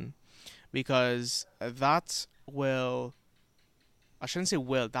learn? Because that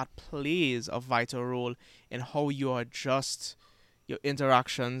plays a vital role in how you adjust your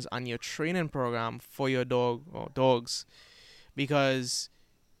interactions and your training program for your dog or dogs. Because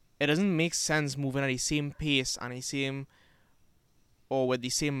it doesn't make sense moving at the same pace and the same or with the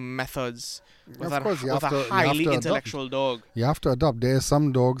same methods with, Of course, you with have a to highly adopt. intellectual dog. You have to adapt. There are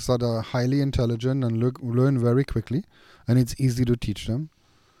some dogs that are highly intelligent and learn very quickly, and it's easy to teach them.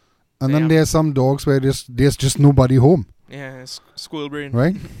 And then there are some dogs where there's just nobody home. Yeah, school brain.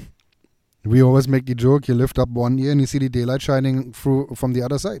 Right? We always make the joke, you lift up one ear and you see the daylight shining through from the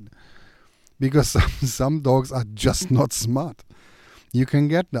other side. Because some dogs are just not smart. You can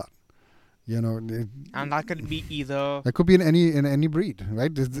get that. And that could be either... That could be in any breed,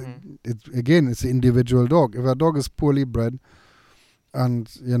 right? It's an individual dog. If a dog is poorly bred and,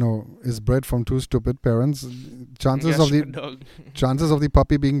 is bred from two stupid parents, chances of the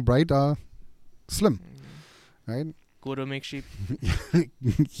puppy being bright are slim. Right? Go to make sheep.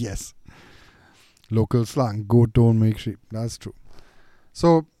 Yes. Local slang, goat don't make sheep. That's true.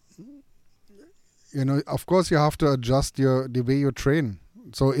 So, of course you have to adjust the way you train.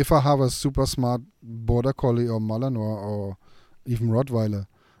 So if I have a super smart border collie or Malinois or even Rottweiler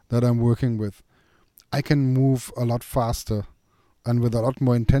that I'm working with, I can move a lot faster and with a lot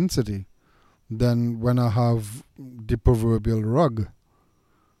more intensity than when I have the proverbial rug.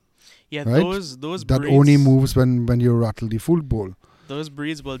 Yeah, right? those that breeds, only moves when you rattle the food bowl. Those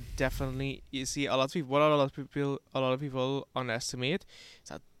breeds will definitely, you see, a lot of people underestimate is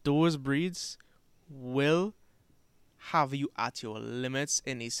that those breeds will have you at your limits,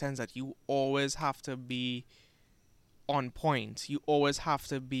 in a sense that you always have to be on point. You always have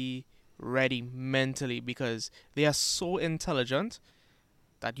to be ready mentally, because they are so intelligent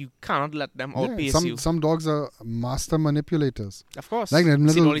that you cannot let them outpace you. Some dogs are master manipulators. Of course. Like them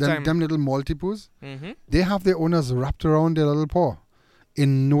little Mm-hmm. Maltipoos. They have their owners wrapped around their little paw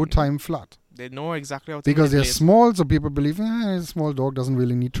in no time flat. They know exactly how to Because they're manipulate. small, so people believe a small dog doesn't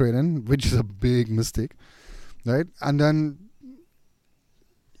really need training, which is a big mistake. Right? And then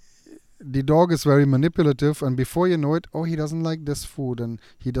the dog is very manipulative, and before you know it, he doesn't like this food, and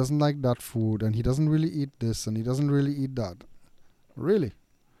he doesn't like that food, and he doesn't really eat this, and he doesn't really eat that. Really?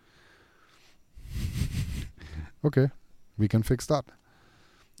 Okay, we can fix that.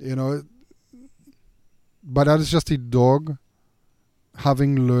 But that is just the dog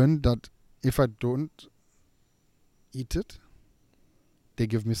having learned that if I don't eat it, they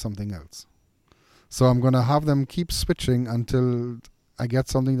give me something else. So I'm going to have them keep switching until I get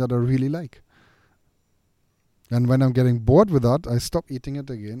something that I really like. And when I'm getting bored with that, I stop eating it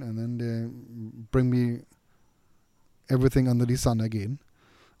again, and then they bring me everything under the sun again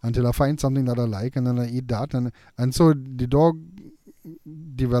until I find something that I like, and then I eat that. And so the dog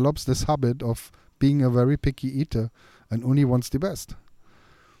develops this habit of being a very picky eater and only wants the best.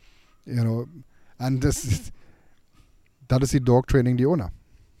 And that is the dog training the owner.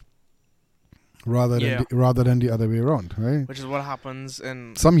 Rather than the other way around, right? Which is what happens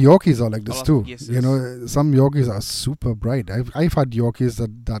in... Some Yorkies are like this too. Yes. Some Yorkies are super bright. I've had Yorkies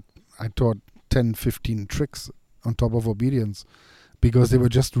that I taught 10, 15 tricks on top of obedience because they were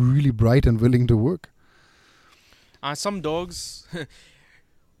just really bright and willing to work. Some dogs...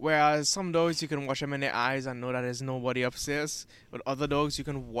 Whereas some dogs, you can watch them in their eyes and know that there's nobody upstairs. But other dogs, you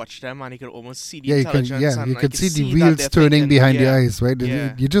can watch them and you can almost see the intelligence. You can see the wheels turning behind the eyes, right?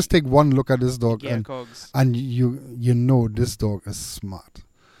 Yeah. You just take one look at this dog and you know this dog is smart.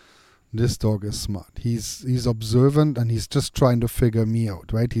 This dog is smart. He's observant, and he's just trying to figure me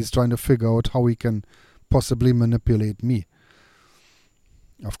out, right? He's trying to figure out how he can possibly manipulate me.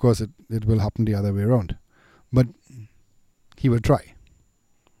 Of course, it will happen the other way around. But he will try.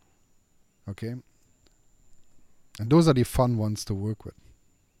 Okay, and those are the fun ones to work with.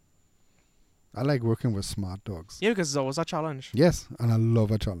 I like working with smart dogs. Yeah, because it's always a challenge. Yes, and I love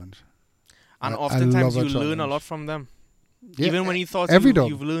a challenge. And oftentimes you learn a lot from them. Yeah, even when you thought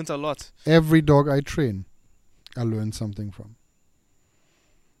you've learned a lot. Every dog I train, I learn something from.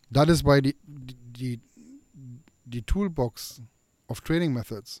 That is why the toolbox of training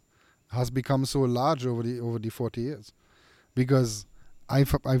methods has become so large over the 40 years, because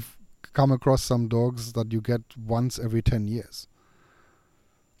I've come across some dogs that you get once every 10 years.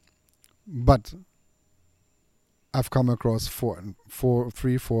 But I've come across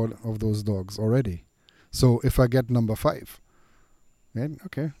three, four of those dogs already. So if I get number 5, right,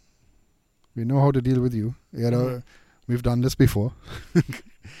 okay, we know how to deal with you. We've done this before.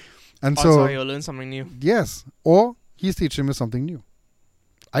 And so you'll learn something new. Yes, or he's teaching me something new.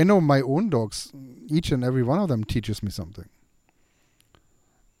 I know my own dogs, each and every one of them teaches me something.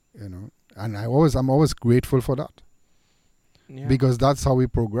 And I'm always grateful for that, because that's how we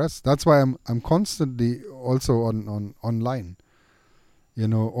progress. That's why I'm constantly also on online,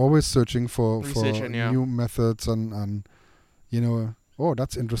 always searching for new methods and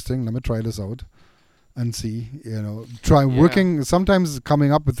that's interesting. Let me try this out. and see, try working, sometimes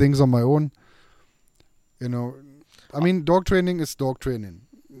coming up with things on my own. I mean, dog training is dog training,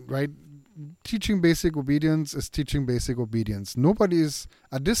 right? Teaching basic obedience is teaching basic obedience.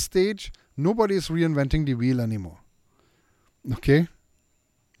 At this stage, nobody is reinventing the wheel anymore. Okay?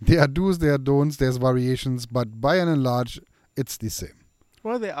 There are do's, there are don'ts, there's variations, but by and large, it's the same.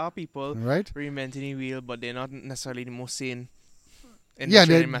 Well, there are people right? reinventing the wheel, but they're not necessarily the most sane in the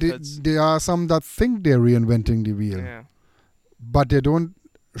training methods. There are some that think they're reinventing the wheel, but they don't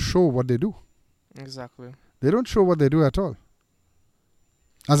show what they do. Exactly. They don't show what they do at all.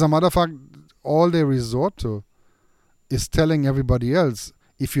 As a matter of fact, all they resort to is telling everybody else,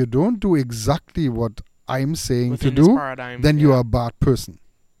 if you don't do exactly what I'm saying Within to this do, paradigm, then you are a bad person.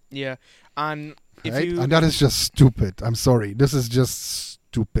 Yeah. And right? And that is just stupid. I'm sorry. This is just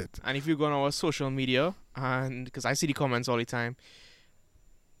stupid. And if you go on our social media, and because I see the comments all the time,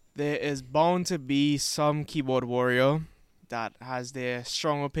 there is bound to be some keyboard warrior that has their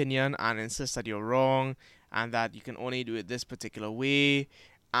strong opinion and insists that you're wrong and that you can only do it this particular way.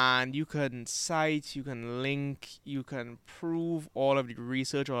 And you can cite, you can link, you can prove all of the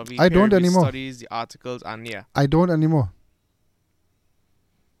research, all of the studies, the articles, and I don't anymore.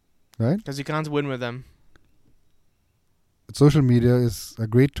 Right? Because you can't win with them. Social media is a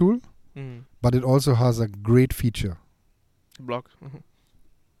great tool, but it also has a great feature. Block.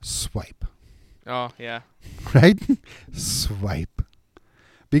 Swipe. Oh, yeah. Right? Swipe.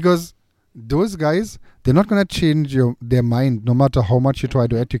 Because those guys, they're not going to change their mind no matter how much you try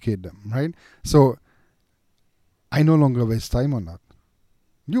to educate them, right? So, I no longer waste time on that.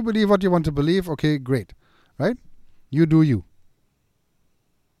 You believe what you want to believe, okay, great, right? You do you.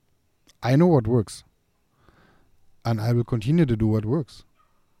 I know what works. And I will continue to do what works.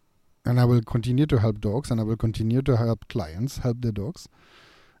 And I will continue to help dogs, and I will continue to help clients help their dogs.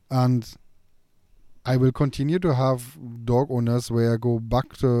 And I will continue to have dog owners where I go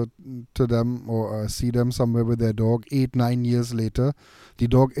back to them or see them somewhere with their dog 8-9 years later. The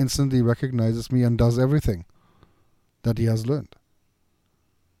dog instantly recognizes me and does everything that he has learned.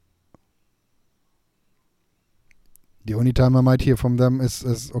 The only time I might hear from them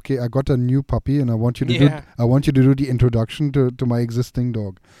is okay, I got a new puppy and I want you to do the introduction to my existing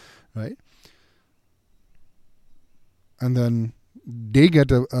dog, right? And then they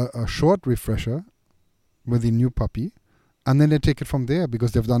get a short refresher with the new puppy, and then they take it from there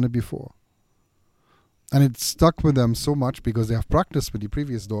because they've done it before. And it stuck with them so much because they have practiced with the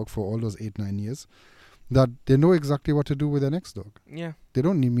previous dog for all those 8-9 years that they know exactly what to do with their next dog. Yeah. They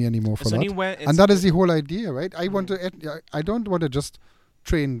don't need me anymore for that. And that is the whole idea, right? I don't want to just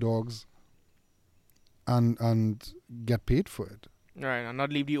train dogs and get paid for it. Right, and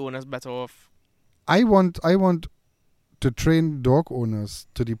not leave the owners better off. I want to train dog owners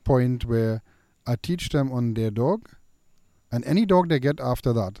to the point where I teach them on their dog, and any dog they get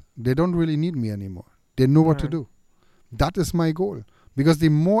after that, they don't really need me anymore. They know what to do. That is my goal. Because the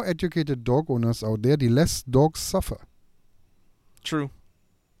more educated dog owners out there, the less dogs suffer. True.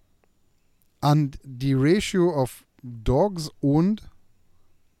 And the ratio of dogs owned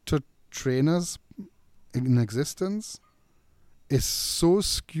to trainers in existence is so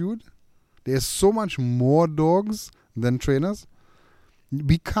skewed. There's so much more dogs than trainers.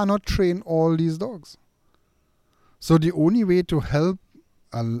 We cannot train all these dogs. So the only way to help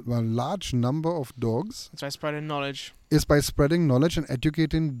a large number of dogs is by spreading knowledge. Is by spreading knowledge and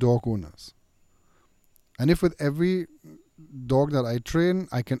educating dog owners. And if with every dog that I train,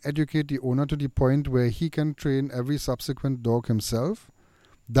 I can educate the owner to the point where he can train every subsequent dog himself,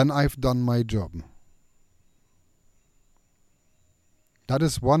 then I've done my job. That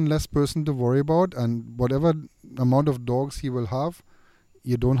is one less person to worry about, and whatever amount of dogs he will have,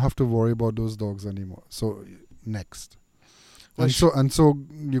 you don't have to worry about those dogs anymore. So next. And so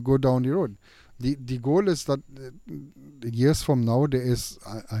you go down the road. The goal is that years from now there is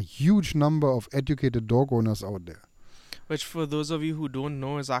a huge number of educated dog owners out there. Which, for those of you who don't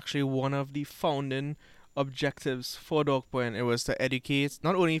know, is actually one of the founding objectives for Dog Point. It was to educate,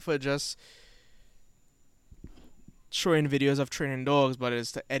 not only for just showing videos of training dogs, but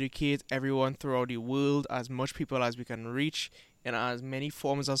it's to educate everyone throughout the world, as much people as we can reach in as many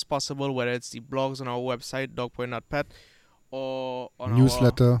forms as possible, whether it's the blogs on our website, dogpoint.pet, or on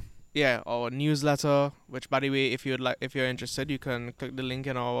newsletter. Our newsletter, which, by the way, if you're interested, you can click the link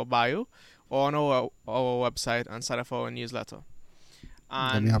in our bio or on our website and sign up for our newsletter.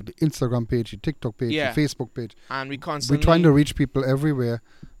 And then we have the Instagram page, the TikTok page, the Facebook page. And we're trying to reach people everywhere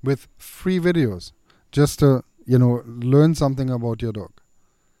with free videos just to, learn something about your dog.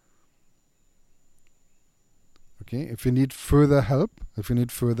 Okay, if you need further help, if you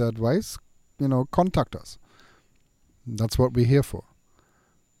need further advice, contact us. That's what we're here for.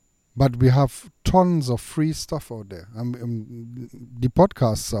 But we have tons of free stuff out there. The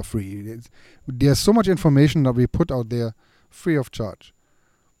podcasts are free. There's so much information that we put out there free of charge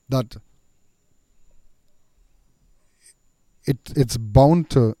that it's bound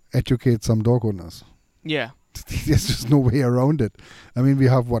to educate some dog owners. Yeah. There's just no way around it. I mean, we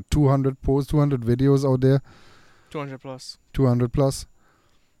have 200 posts, 200 videos out there. 200 plus. 200 plus.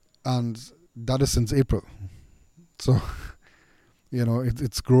 And that is since April. So,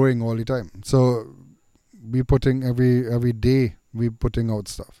 it's growing all the time. So, we're putting every day, we're putting out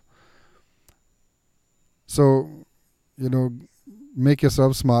stuff. So, make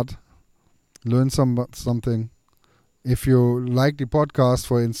yourself smart. Learn something. If you like the podcast,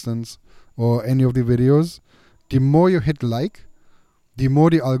 for instance, or any of the videos, the more you hit like, the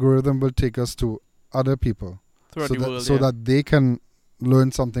more the algorithm will take us to other people. Throughout the world, so that they can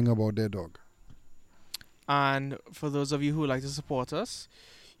learn something about their dog. And for those of you who like to support us,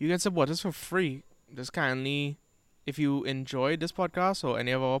 you can support us for free. Just kindly, if you enjoyed this podcast or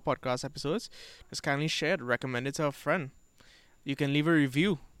any of our podcast episodes, just kindly share it, recommend it to a friend. You can leave a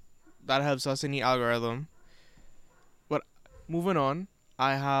review. That helps us in the algorithm. But moving on,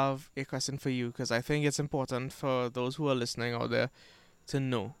 I have a question for you because I think it's important for those who are listening out there to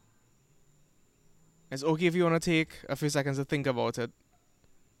know. It's okay if you want to take a few seconds to think about it.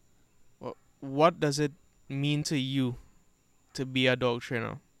 What does it mean to you to be a dog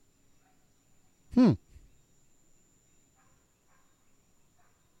trainer? Yeah,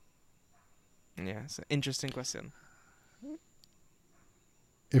 it's an interesting question.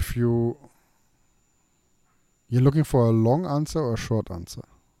 If you're looking for a long answer or a short answer?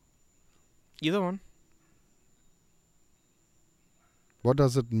 Either one. What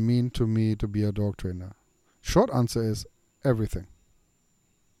does it mean to me to be a dog trainer? Short answer is everything.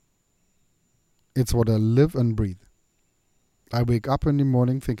 It's what I live and breathe. I wake up in the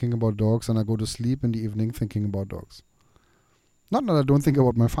morning thinking about dogs and I go to sleep in the evening thinking about dogs. Not that I don't think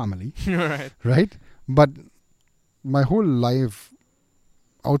about my family. Right? But my whole life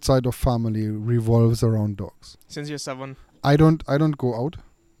outside of family revolves around dogs. Since you're 7? I don't go out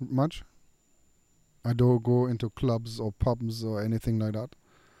much. I don't go into clubs or pubs or anything like that.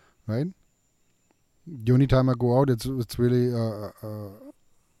 Right? The only time I go out, it's really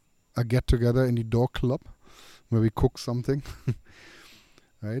a get together in the dog club where we cook something.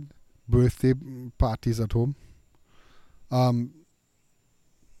 Right? Birthday parties at home.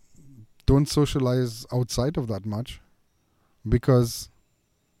 Don't socialize outside of that much because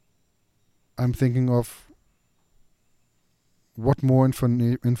I'm thinking of what more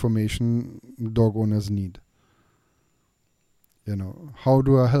information dog owners need. How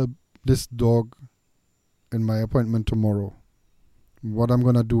do I help this dog in my appointment tomorrow? What I'm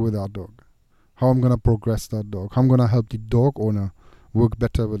going to do with that dog? How I'm going to progress that dog? How I'm going to help the dog owner work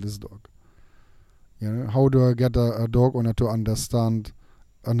better with this dog? How do I get a dog owner to understand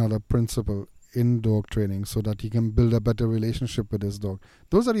another principle in dog training so that he can build a better relationship with his dog?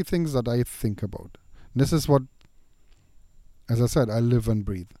 Those are the things that I think about. This is what, as I said, I live and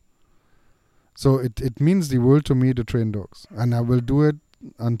breathe. So it means the world to me to train dogs. And I will do it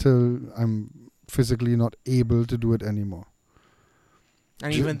until I'm physically not able to do it anymore.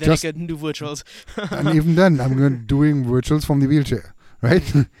 And even then you can do virtuals. And even then I'm doing virtuals from the wheelchair. Right?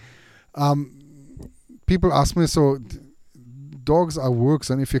 People ask me, so dogs are works,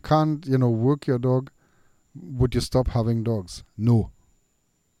 and if you can't, work your dog, would you stop having dogs? No.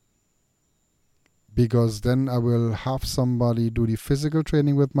 Because then I will have somebody do the physical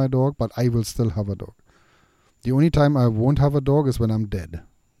training with my dog, but I will still have a dog. The only time I won't have a dog is when I'm dead.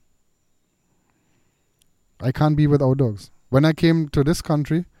 I can't be without dogs. When I came to this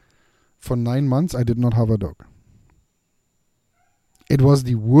country, for 9 months, I did not have a dog. It was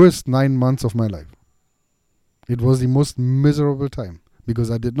the worst 9 months of my life. It was the most miserable time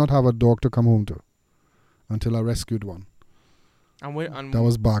because I did not have a dog to come home to until I rescued one. And that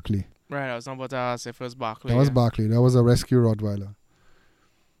was Barkley. Right, I was not about to ask if it was Barkley. That was Barkley. That was a rescue Rottweiler.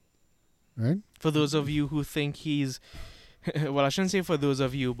 Right? For those of you who think he's... well, I shouldn't say for those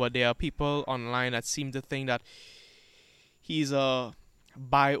of you, but there are people online that seem to think that he's a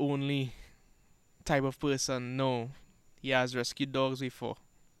buy-only type of person. No, he has rescued dogs before.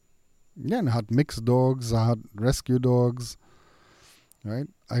 Yeah, and I had mixed dogs. I had rescue dogs. Right?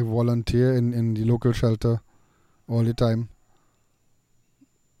 I volunteer in the local shelter all the time.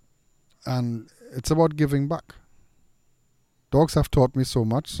 And it's about giving back. Dogs have taught me so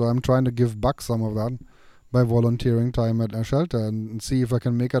much, so I'm trying to give back some of that by volunteering time at a shelter and see if I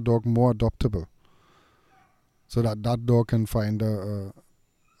can make a dog more adoptable so that dog can find a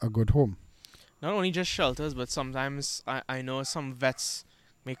good home. Not only just shelters, but sometimes I know some vets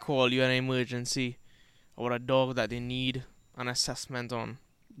may call you in an emergency about a dog that they need an assessment on.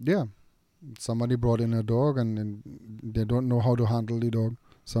 Yeah. Somebody brought in a dog and they don't know how to handle the dog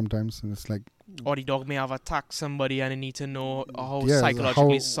sometimes. And it's like, Or the dog may have attacked somebody and they need to know how yeah,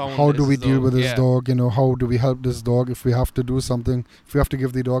 psychologically sound how is do we this deal dog. with this Yeah. dog? How do we help this dog if we have to do something? If we have to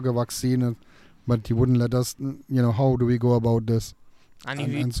give the dog a vaccine, but he wouldn't let us, how do we go about this? And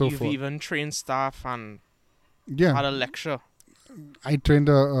And so you've forth. even trained staff and Yeah. had a lecture. I trained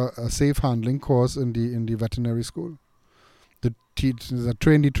a safe handling course in the veterinary school. The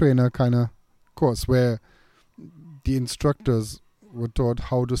train the trainer kind of course where the instructors were taught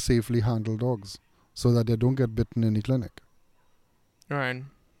how to safely handle dogs so that they don't get bitten in the clinic. Right.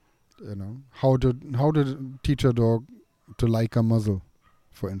 How to teach a dog to like a muzzle,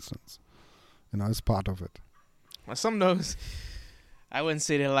 for instance. As part of it. Well, some dogs, I wouldn't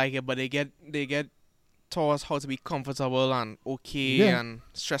say they like it, but they get taught how to be comfortable and okay and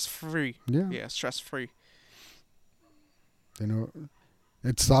stress free. Yeah. Stress free.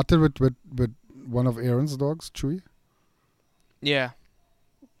 It started with one of Aaron's dogs, Chewy. Yeah.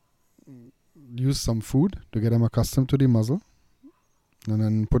 Used some food to get him accustomed to the muzzle. And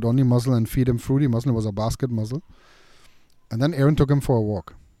then put on the muzzle and feed him through the muzzle. It was a basket muzzle. And then Aaron took him for a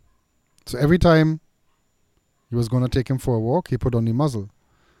walk. So every time he was going to take him for a walk, he put on the muzzle.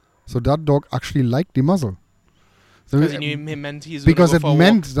 So that dog actually liked the muzzle. So Because it meant he's because it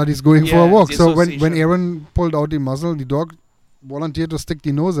meant that he's going for a walk. So when association. Aaron pulled out the muzzle, the dog volunteered to stick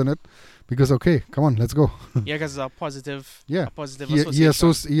the nose in it because, okay, come on, let's go. Yeah, because it's a positive, Yeah. a positive He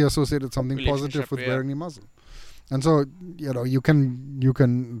association. he associated something positive Relationship, with yeah. wearing the muzzle. And so, you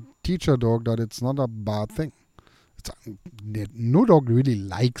can teach a dog that it's not a bad thing. No dog really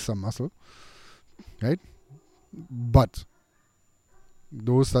likes a muzzle, right? But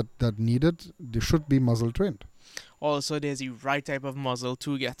those that need it, they should be muzzle trained. Also, there's the right type of muzzle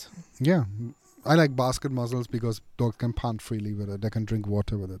to get. Yeah. I like basket muzzles because dogs can pant freely with it. They can drink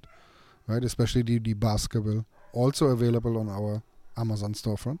water with it, right? Especially the Baskerville, also available on our Amazon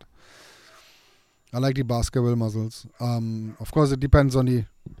storefront. I like the Baskerville muzzles. Of course, it depends on the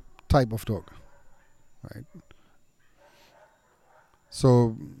type of dog, right?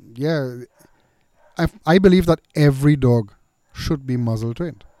 So, yeah, I believe that every dog should be muzzle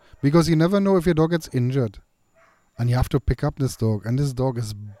trained because you never know if your dog gets injured. And you have to pick up this dog, and this dog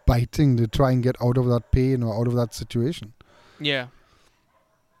is biting to try and get out of that pain or out of that situation. Yeah.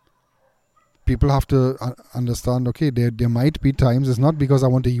 People have to understand, okay, there might be times, it's not because I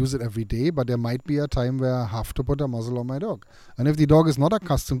want to use it every day, but there might be a time where I have to put a muzzle on my dog. And if the dog is not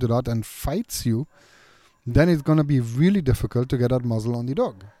accustomed to that and fights you, then it's going to be really difficult to get that muzzle on the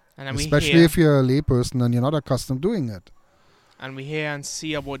dog. And Especially if you're a layperson and you're not accustomed to doing it. And we hear and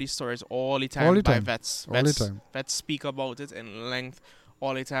see about these stories all the time by vets. All the time. Vets speak about it in length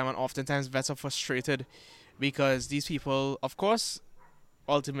all the time, and oftentimes vets are frustrated because these people, of course,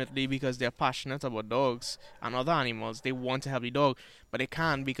 ultimately because they're passionate about dogs and other animals, they want to help the dog, but they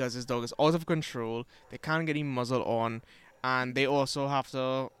can't because this dog is out of control. They can't get the muzzle on, and they also have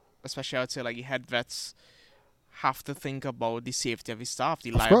to, especially I would say like the head vets, have to think about the safety of his staff,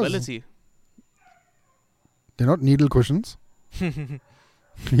 the liability. They're not needle cushions.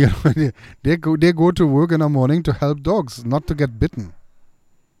 They go to work in the morning to help dogs, not to get bitten.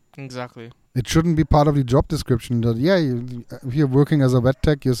 Exactly. It shouldn't be part of the job description that if you're working as a vet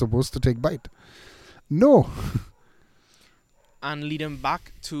tech, you're supposed to take bite. No. And leading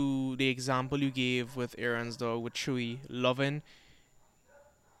back to the example you gave with Aaron's dog, with Chewy, loving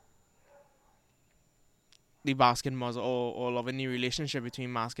the basket muzzle or loving the relationship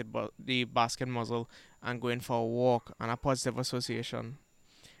between the basket muzzle and going for a walk and a positive association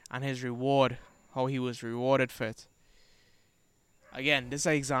and his reward, how he was rewarded for it. Again, this is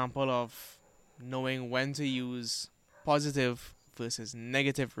an example of knowing when to use positive versus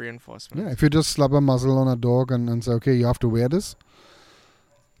negative reinforcement. Yeah, if you just slap a muzzle on a dog and say, okay, you have to wear this.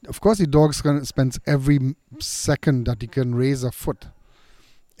 Of course, the dog spends every second that he can raise a foot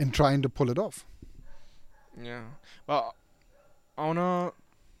in trying to pull it off. Yeah. Well, I want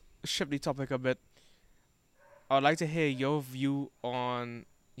to shift the topic a bit. I would like to hear your view on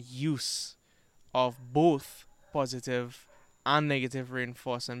use of both positive and negative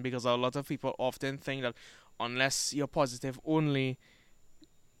reinforcement, because a lot of people often think that unless you're positive only,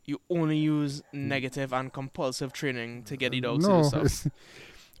 you only use negative and compulsive training to get the dogs to do stuff.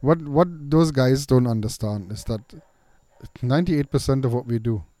 What those guys don't understand is that 98% of what we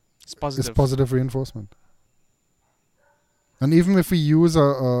do It's positive. is positive reinforcement. And even if we use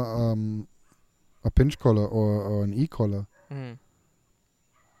a pinch collar or an e-collar,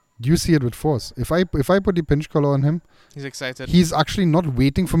 You see it with force. If I put the pinch collar on him, He's excited. he's actually not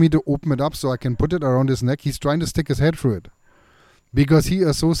waiting for me to open it up so I can put it around his neck. He's trying to stick his head through it. Because he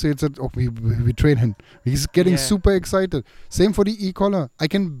associates it, we train him. He's getting super excited. Same for the e-collar. I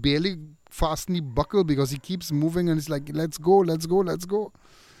can barely fasten the buckle because he keeps moving and it's like, let's go, let's go, let's go.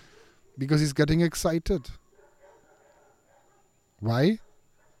 Because he's getting excited. Why?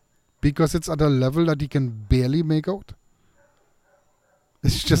 Because it's at a level that he can barely make out.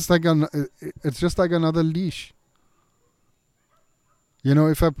 It's just like another leash. You know,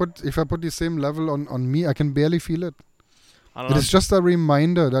 if I put the same level on me, I can barely feel it. It is just a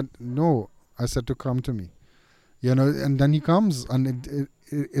reminder that no, I said to come to me. You know, and then he comes, and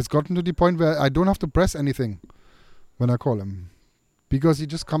it's gotten to the point where I don't have to press anything when I call him, because he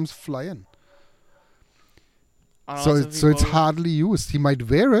just comes flying. So it's hardly used. He might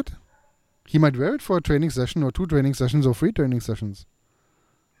wear it. He might wear it for a training session or 2 training sessions or 3 training sessions.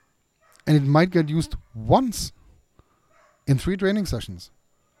 And it might get used once in 3 training sessions.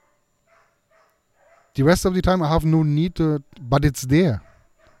 The rest of the time I have no need to, but it's there.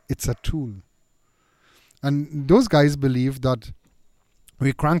 It's a tool. And those guys believe that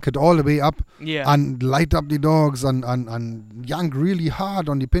we crank it all the way up and light up the dogs and yank really hard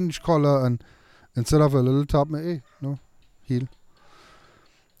on the pinch collar, and instead of a little tap, hey, no, heel.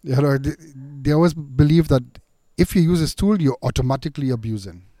 You know, they always believe that if you use this tool, you're automatically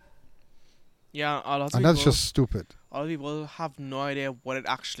abusing. Yeah, and that's just stupid. A lot of people have no idea what it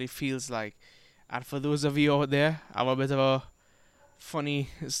actually feels like. And for those of you out there, I have a bit of a funny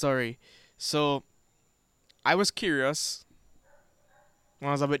story. So, I was curious when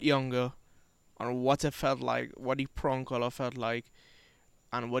I was a bit younger on what it felt like, what the prong collar felt like,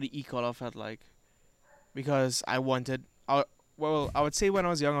 and what the e-collar felt like. Because I would say when I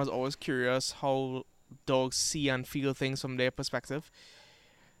was young, I was always curious how dogs see and feel things from their perspective.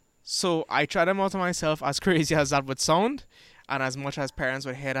 So I tried them out on myself, as crazy as that would sound, and as much as parents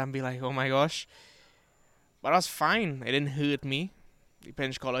would hear that and be like, oh my gosh. But I was fine. It didn't hurt me. The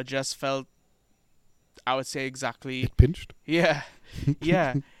pinch collar just felt, I would say exactly... It pinched? Yeah.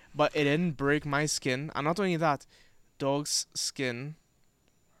 Yeah. But it didn't break my skin. And not only that, dog's skin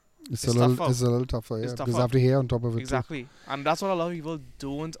It's a little tougher, yeah. Because I have the hair on top of it. Exactly. Too. And that's what a lot of people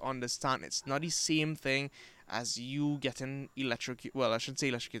don't understand. It's not the same thing as you getting electrocuted. Well, I shouldn't say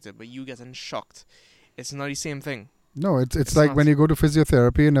electrocuted, but you getting shocked. It's not the same thing. No, it's like not. When you go to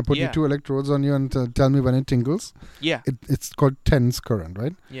physiotherapy and I put the 2 electrodes on you and tell me when it tingles. Yeah. It's called tense current,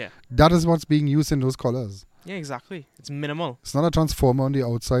 right? Yeah. That is what's being used in those collars. Yeah, exactly. It's minimal. It's not a transformer on the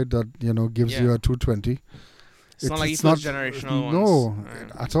outside that, gives you a 220. It's not like it's not generational ones. No,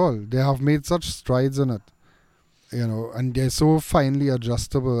 at all. They have made such strides in it. And they're so finely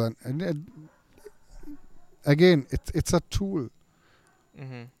adjustable. And again, it's a tool.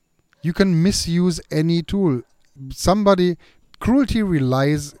 Mm-hmm. You can misuse any tool. Cruelty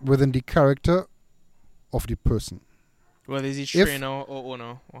relies within the character of the person. Whether it's trainer or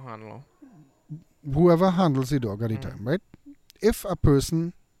owner or handler. Whoever handles the dog at the time, right? If a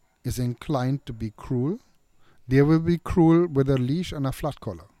person is inclined to be cruel, they will be cruel with a leash and a flat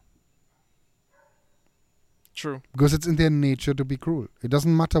collar. True. Because it's in their nature to be cruel. It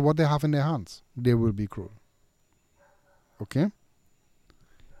doesn't matter what they have in their hands. They will be cruel. Okay?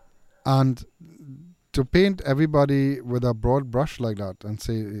 And to paint everybody with a broad brush like that and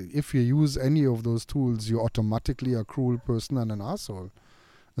say, if you use any of those tools, you're automatically a cruel person and an asshole.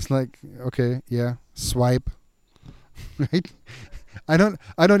 It's like, okay, yeah, swipe. Right? I don't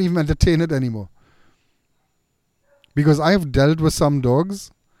even entertain it anymore. Because I have dealt with some dogs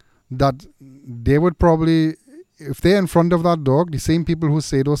that they would probably, if they're in front of that dog, the same people who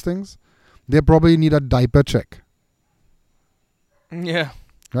say those things, they probably need a diaper check. Yeah.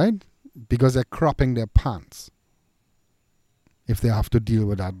 Right? Because they're crapping their pants if they have to deal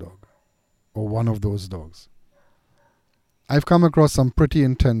with that dog or one of those dogs. I've come across some pretty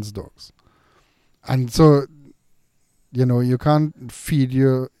intense dogs. And so, you can't feed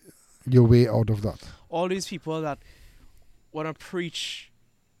your way out of that. All these people that want to preach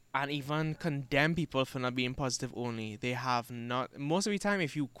and even condemn people for not being positive only, they have not. Most of the time,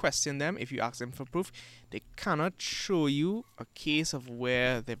 if you question them, if you ask them for proof, they cannot show you a case of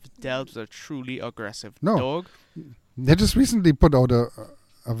where they've dealt with a truly aggressive dog. They just recently put out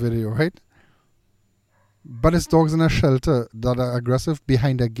a video, right? But it's dogs in a shelter that are aggressive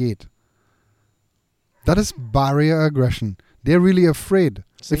behind a gate. That is barrier aggression. They're really afraid.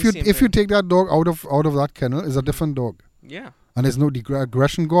 If you take that dog out of that kennel, it's a different dog. Yeah. And there's no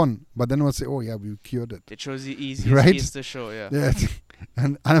aggression gone. But then we'll say, oh yeah, we cured it. It shows the easiest case to show, yeah. Yeah.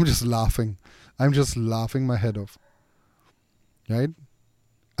 And I'm just laughing. I'm just laughing my head off. Right?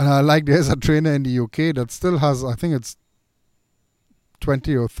 And I like there's a trainer in the UK that still has, I think it's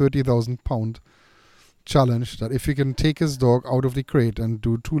 20 or 30,000 pound challenge that if you can take his dog out of the crate and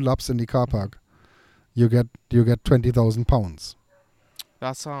do 2 laps in the car park, you get 20,000 pounds.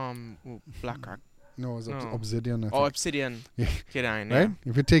 That's black crack. No, it's No. obsidian. I Oh, think. obsidian. Yeah. Kidine, Right? yeah.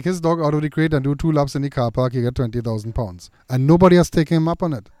 If you take his dog out of the crate and do 2 laps in the car park, you get 20,000 pounds. And nobody has taken him up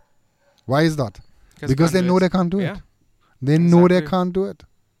on it. Why is that? Because they know they can't do Yeah. it. They know they Exactly. can't do it.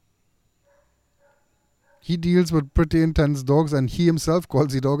 He deals with pretty intense dogs and he himself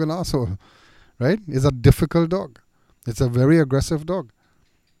calls the dog an asshole. Right? It's a difficult dog. It's a very aggressive dog.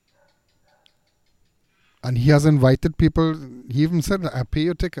 And he has invited people. He even said, I pay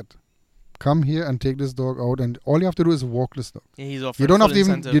your ticket. Come here and take this dog out. And all you have to do is walk this dog. Yeah, he's offering You don't full have to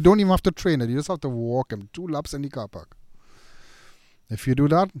even. incentive. You don't even have to train it. You just have to walk him 2 laps in the car park. If you do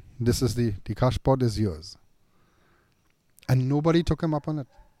that, this is the cash pot is yours. And nobody took him up on it.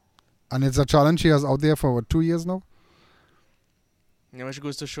 And it's a challenge he has out there for 2 years now. Yeah, which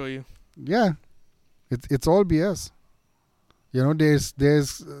goes to show you. Yeah, it's all BS. You know, there's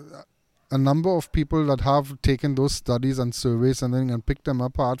a number of people that have taken those studies and surveys and picked them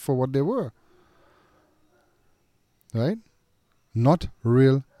apart for what they were. Right? Not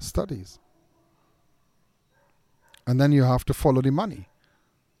real studies. And then you have to follow the money.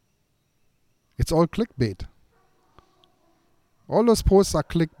 It's all clickbait. All those posts are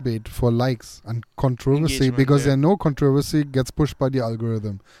clickbait for likes and controversy Engagement, because yeah. they know controversy gets pushed by the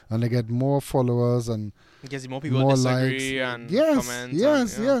algorithm and they get more followers and Because more people more disagree likes. and Yes, comment.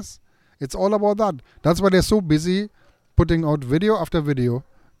 yes, and, yeah. yes. It's all about that. That's why they're so busy putting out video after video,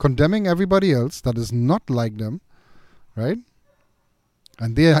 condemning everybody else that is not like them, right?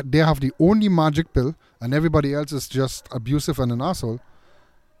 And they have the only magic pill and everybody else is just abusive and an asshole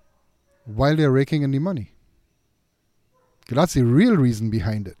while they're raking in the money. Okay, that's the real reason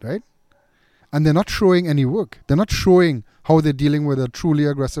behind it, right? And they're not showing any work. They're not showing how they're dealing with a truly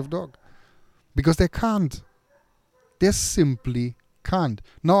aggressive dog. Because they can't. They simply can't.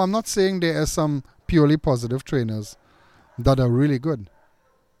 Now, I'm not saying there are some purely positive trainers that are really good.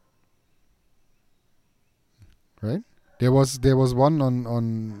 Right? There was one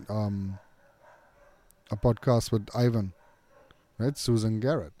on a podcast with Ivan, right? Susan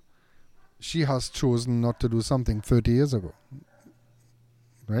Garrett. She has chosen not to do something 30 years ago,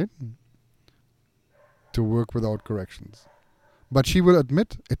 right? To work without corrections. But she will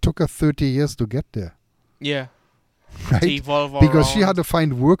admit it took her 30 years to get there, Yeah. To right? evolve all Because she around. had to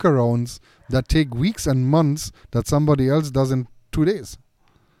find workarounds that take weeks and months that somebody else does in 2 days.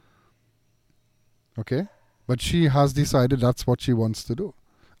 Okay? But she has decided that's what she wants to do.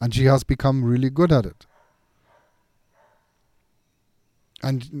 And she has become really good at it.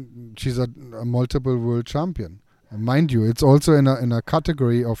 And she's a multiple world champion. And mind you, it's also in a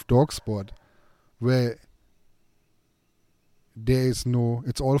category of dog sport where there is no,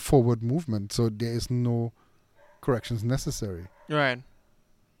 it's all forward movement, so there is no corrections necessary, Right.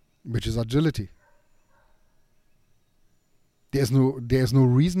 which is agility. There's no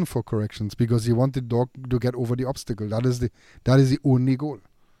reason for corrections because you want the dog to get over the obstacle. That is the only goal.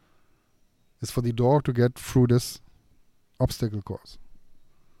 Is for the dog to get through this obstacle course.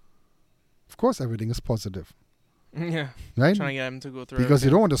 Of course, everything is positive, Yeah. right? Trying to get him to go through. Because you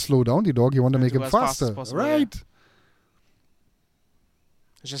don't want to slow down the dog, you want to And make to him go as fast as faster, possible, yeah. right?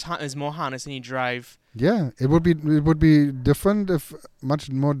 It's just it's more harness and you drive. Yeah, it would be different much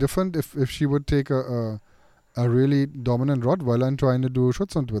more different if she would take a really dominant Rottweiler and trying to do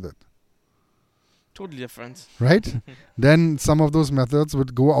Schutzhund with it, Totally different. right? Then some of those methods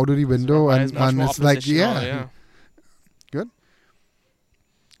would go out of the window Requires and, much and more it's like oppositional, Good.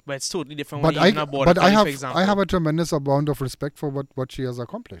 But it's totally different But when you're in a border but I collie, for have example. I have a tremendous amount of respect for what she has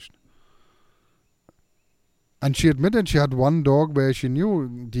accomplished. And she admitted she had one dog where she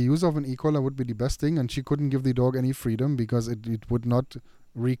knew the use of an e-collar would be the best thing, and she couldn't give the dog any freedom because it would not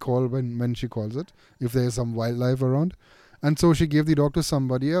recall when she calls it if there is some wildlife around. And so she gave the dog to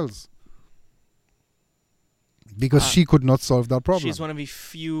somebody else because she could not solve that problem. She's one of the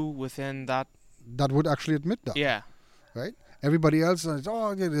few within that. That would actually admit that. Yeah. Right? Everybody else says,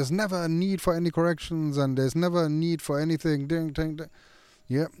 there's never a need for any corrections and there's never a need for anything. Ding, ding, ding.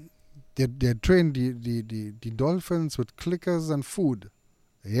 Yeah. They train the dolphins with clickers and food.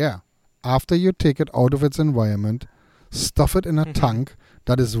 Yeah. After you take it out of its environment, stuff it in a tank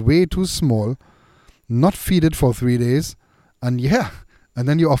that is way too small, not feed it for 3 days, and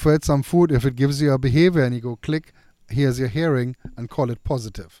then you offer it some food. If it gives you a behavior and you go click, here's your hearing, and call it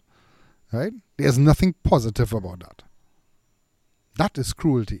positive. Right? There's nothing positive about that. That is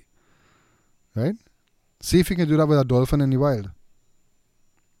cruelty. Right? See if you can do that with a dolphin in the wild.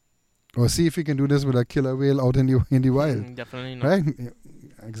 Or see if you can do this with a killer whale out in the wild. Definitely not. Right?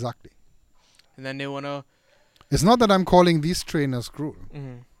 Exactly. And then they want to... It's not that I'm calling these trainers cruel.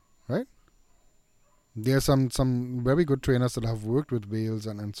 Mm-hmm. There are some very good trainers that have worked with whales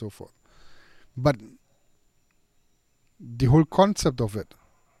and so forth. But the whole concept of it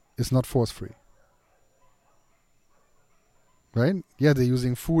is not force-free. Right? Yeah, they're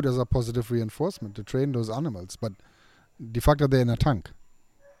using food as a positive reinforcement to train those animals. But the fact that they're in a tank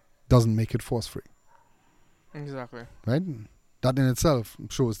doesn't make it force-free. Exactly. Right? That in itself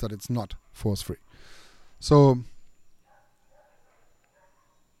shows that it's not force-free. So,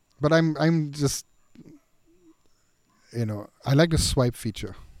 but I'm just, I like the swipe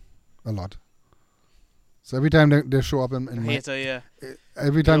feature a lot. So every time they show up in my Hater, yeah.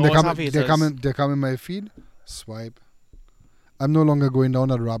 every time You always have they come in my feed, swipe. I'm no longer going down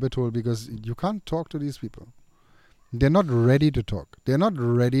that rabbit hole because you can't talk to these people. They're not ready to talk. They're not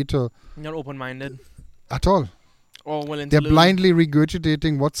ready to Not open-minded. at all. Or willing They're to learn. blindly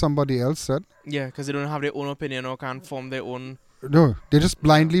regurgitating what somebody else said. Yeah, because they don't have their own opinion or can't form their own... No, they're just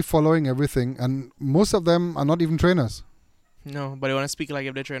blindly following everything, and most of them are not even trainers. No, but they want to speak like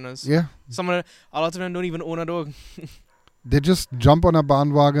if they're trainers. Yeah, A lot of them don't even own a dog. they just jump on a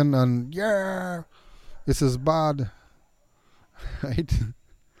bandwagon and this is bad, right?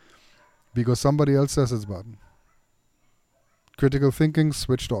 Because somebody else says it's bad. Critical thinking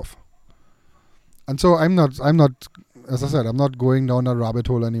switched off, and so I'm not. As I said, I'm not going down a rabbit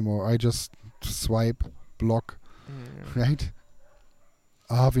hole anymore. I just swipe, block, right?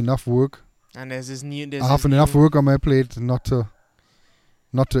 I have enough work. And there's this new... I have enough work on my plate not to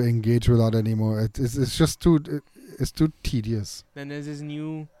engage with that anymore. It's just it's too tedious. Then there's this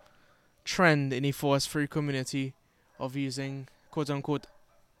new trend in the force-free community of using quote-unquote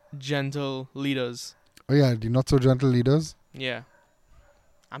gentle leaders. Oh yeah, the not so gentle leaders. Yeah.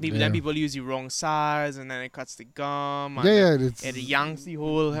 And then people use the wrong size, and then it cuts the gum. And it yanks the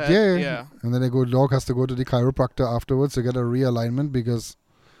whole head. Yeah. And then dog has to go to the chiropractor afterwards to get a realignment because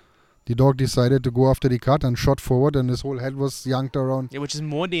the dog decided to go after the cut and shot forward, and his whole head was yanked around. Yeah, which is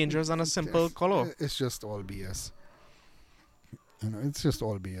more dangerous than a simple collar. It's just all BS. It's just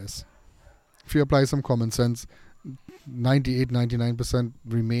all BS. If you apply some common sense, 98-99%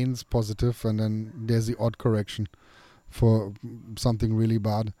 remains positive, and then there's the odd correction for something really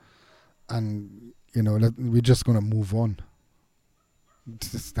bad, and we're just gonna move on.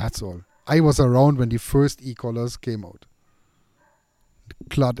 That's all. I was around when the first e-collars came out,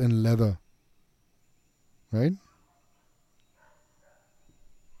 clad in leather, right?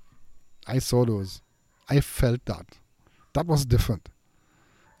 I saw those. I felt that. That was different.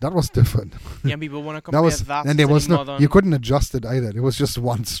 Yeah, people want to compare that and there to was the no, modern... you couldn't adjust it either. It was just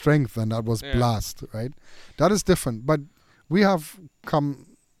one strength, and that was Yeah. blast, right? That is different, but we have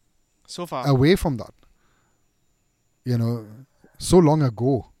come so far away from that. So long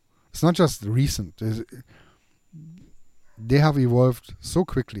ago. It's not just recent. They have evolved so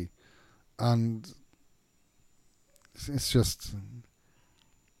quickly, and it's just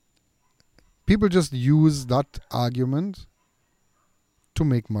people just use that argument to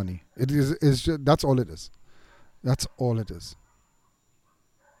make money. It's just, that's all it is. That's all it is.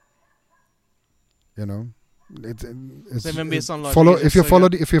 It's even based on logic, follow it's if you just follow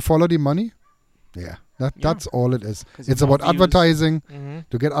like if you follow the money. Yeah, that's all it is. 'Cause It's you about want views. advertising, Mm-hmm.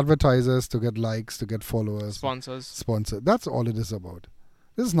 to get advertisers, to get likes, to get followers, Sponsors. sponsor. That's all it is about.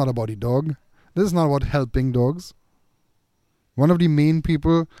 This is not about the dog. This is not about helping dogs. One of the main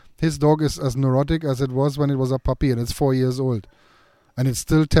people, his dog is as neurotic as it was when it was a puppy, and it's 4 years old. And it's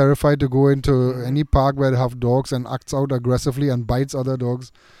still terrified to go into any park where they have dogs and acts out aggressively and bites other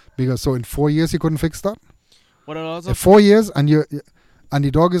dogs. So in 4 years, you couldn't fix that? What a lot In of 4 years, and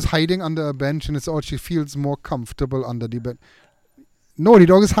the dog is hiding under a bench, and she feels more comfortable under the bed. No, the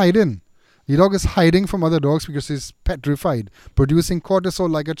dog is hiding. The dog is hiding from other dogs because he's petrified, producing cortisol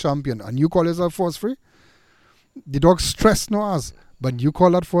like a champion. And you call yourself force-free? The dog's stressed, no ass. But you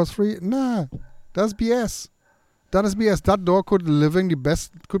call that force-free? Nah, that's BS. That is BS. That dog could be living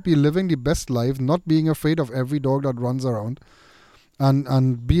the best life, not being afraid of every dog that runs around,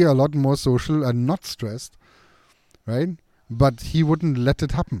 and be a lot more social and not stressed, right? But he wouldn't let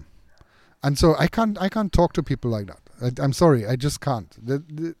it happen. And so I can't talk to people like that. I'm sorry, I just can't.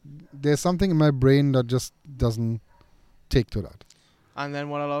 There's something in my brain that just doesn't take to that. And then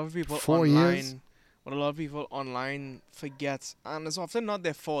what a lot of people 4 years. online... What a lot of people online forget, and it's often not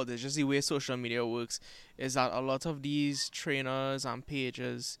their fault, it's just the way social media works, is that a lot of these trainers and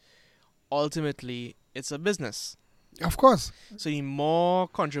pages, ultimately, it's a business. Of course. So the more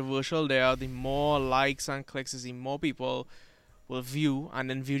controversial they are, the more likes and clicks, the more people will view and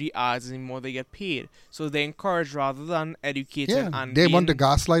then view the ads, and the more they get paid. So they encourage rather than educating Yeah, and they being, want to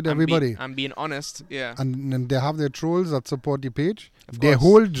gaslight everybody. and being honest. Yeah, And they have their trolls that support the page. of Their course.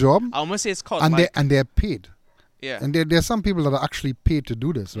 whole job, I almost say it's called and like, they're paid. yeah. And there's some people that are actually paid to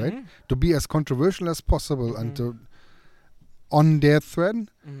do this, right? Mhm. To be as controversial as possible and Mhm. to on their thread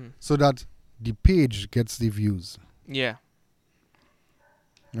Mhm. so that the page gets the views. Yeah.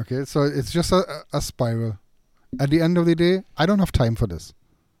 Okay, so it's just a spiral. At the end of the day, I don't have time for this.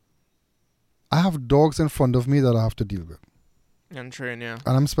 I have dogs in front of me that I have to deal with. And train, yeah.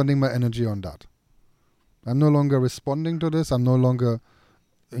 And I'm spending my energy on that. I'm no longer responding to this. I'm no longer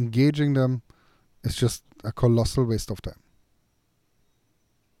engaging them. It's just a colossal waste of time.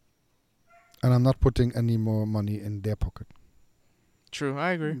 And I'm not putting any more money in their pocket True,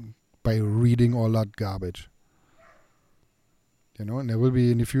 I agree. by reading all that garbage. You know, and there will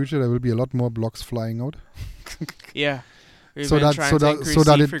be in the future, there will be a lot more blogs flying out. Yeah. We've so been that trying so to that increase so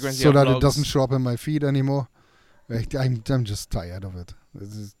that the it frequency so of that it blogs. doesn't show up in my feed anymore. Right? I'm just tired of it.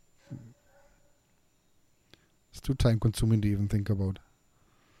 It's too time consuming to even think about.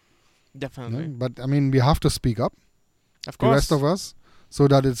 Definitely. But I mean, we have to speak up. Of The course. rest of us, so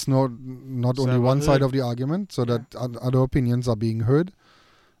that it's not So only we're one side heard. of the argument, so Yeah. that other opinions are being heard,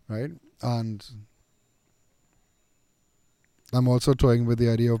 right? And I'm also toying with the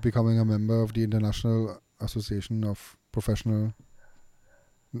idea of becoming a member of the International Association of Professional.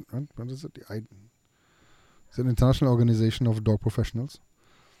 What is it? It's an international organization of dog professionals,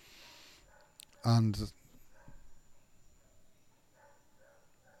 and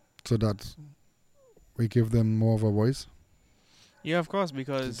so that we give them more of a voice Yeah, of course, to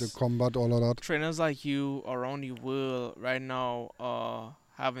because combat all of that. trainers like you around the world right now are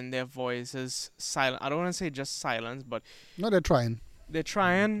having their voices silent. I don't want to say just silence, but No, they're trying they're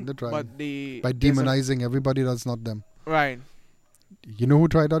trying. They're trying. But by there's a- demonizing everybody that's not them. right. You know who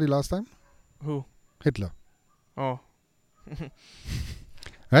tried that the last time? Who? Hitler. Oh.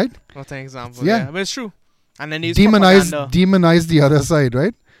 Right? Not an example. Yeah. Yeah. But it's true. And then these Demonize the other side,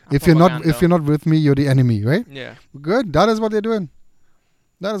 right? If you're propaganda. not with me, you're the enemy, right? Yeah. Good. That is what they're doing.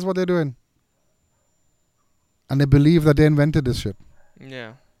 That is what they're doing. And they believe that they invented this shit.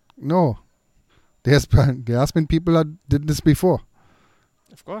 Yeah. No. There has been people that did this before.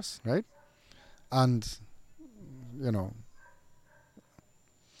 Of course. And, you know,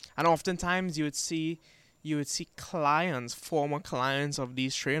 And oftentimes you would see clients, former clients of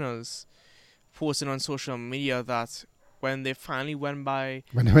these trainers, posting on social media that when they finally went by,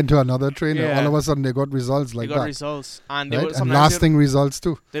 when they went to another trainer, Yeah. all of a sudden they got results like they got that. results, and they Right? would And sometimes lasting results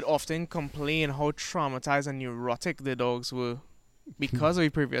too. they'd often complain how traumatized and neurotic the dogs were because of the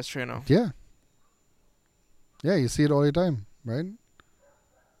previous trainer. Yeah. Yeah, you see it all the time, right?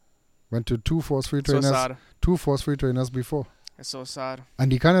 Went to two force-free So trainers, sad. Before. It's so sad.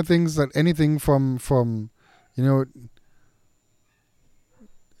 And the kind of things that anything from you know,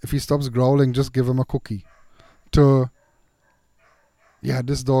 if he stops growling, just give him a cookie. To, yeah,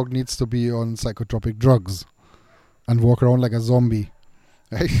 this dog needs to be on psychotropic drugs and walk around like a zombie.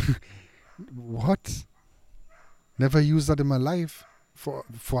 Right? What? Never used that in my life. For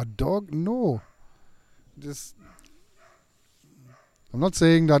a dog? No. Just, I'm not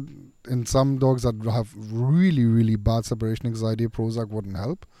saying that in some dogs that have really, really bad separation anxiety, Prozac wouldn't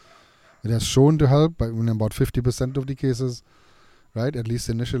help. It has shown to help in about 50% of the cases, right? At least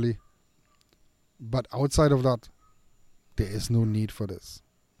initially. But outside of that, there is no need for this.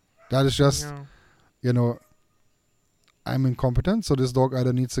 That is just, Yeah. you know, I'm incompetent, so this dog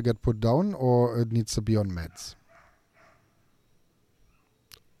either needs to get put down or it needs to be on meds.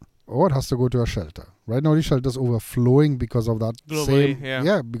 Or it has to go to a shelter. Right now the shelter is overflowing because of that Globally, same,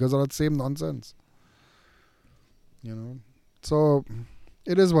 yeah. because of that same nonsense. You know, so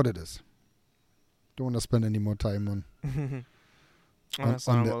it is what it is. Don't want to spend any more time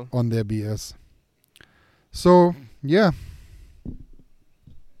Understandable. on their BS. So yeah,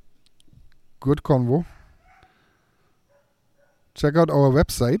 good convo. Check out our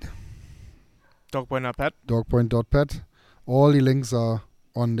website, Dogpoint.pet. dogpoint.pet. All the links are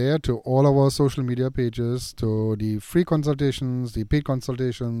on there to all of our social media pages, to the free consultations, the paid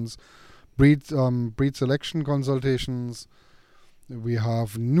consultations, breed selection consultations. We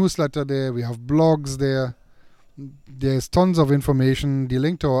have newsletter there. We have blogs there. There's tons of information. The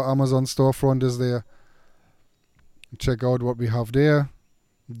link to our Amazon storefront is there. Check out what we have there.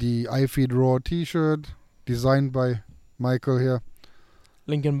 The iFeed Raw t-shirt designed by Michael here.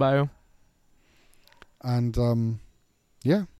 Link in bio. And yeah,